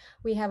screen.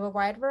 We have a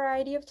wide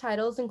variety of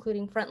titles,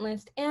 including front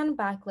list and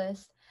back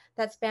list,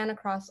 that span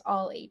across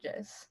all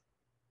ages.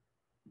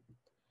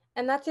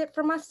 And that's it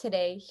from us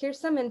today. Here's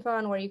some info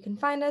on where you can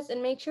find us,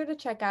 and make sure to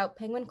check out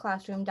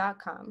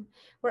penguinclassroom.com.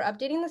 We're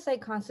updating the site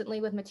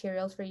constantly with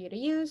materials for you to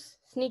use,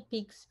 sneak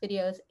peeks,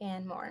 videos,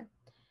 and more.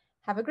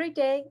 Have a great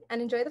day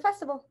and enjoy the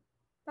festival.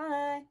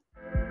 Bye.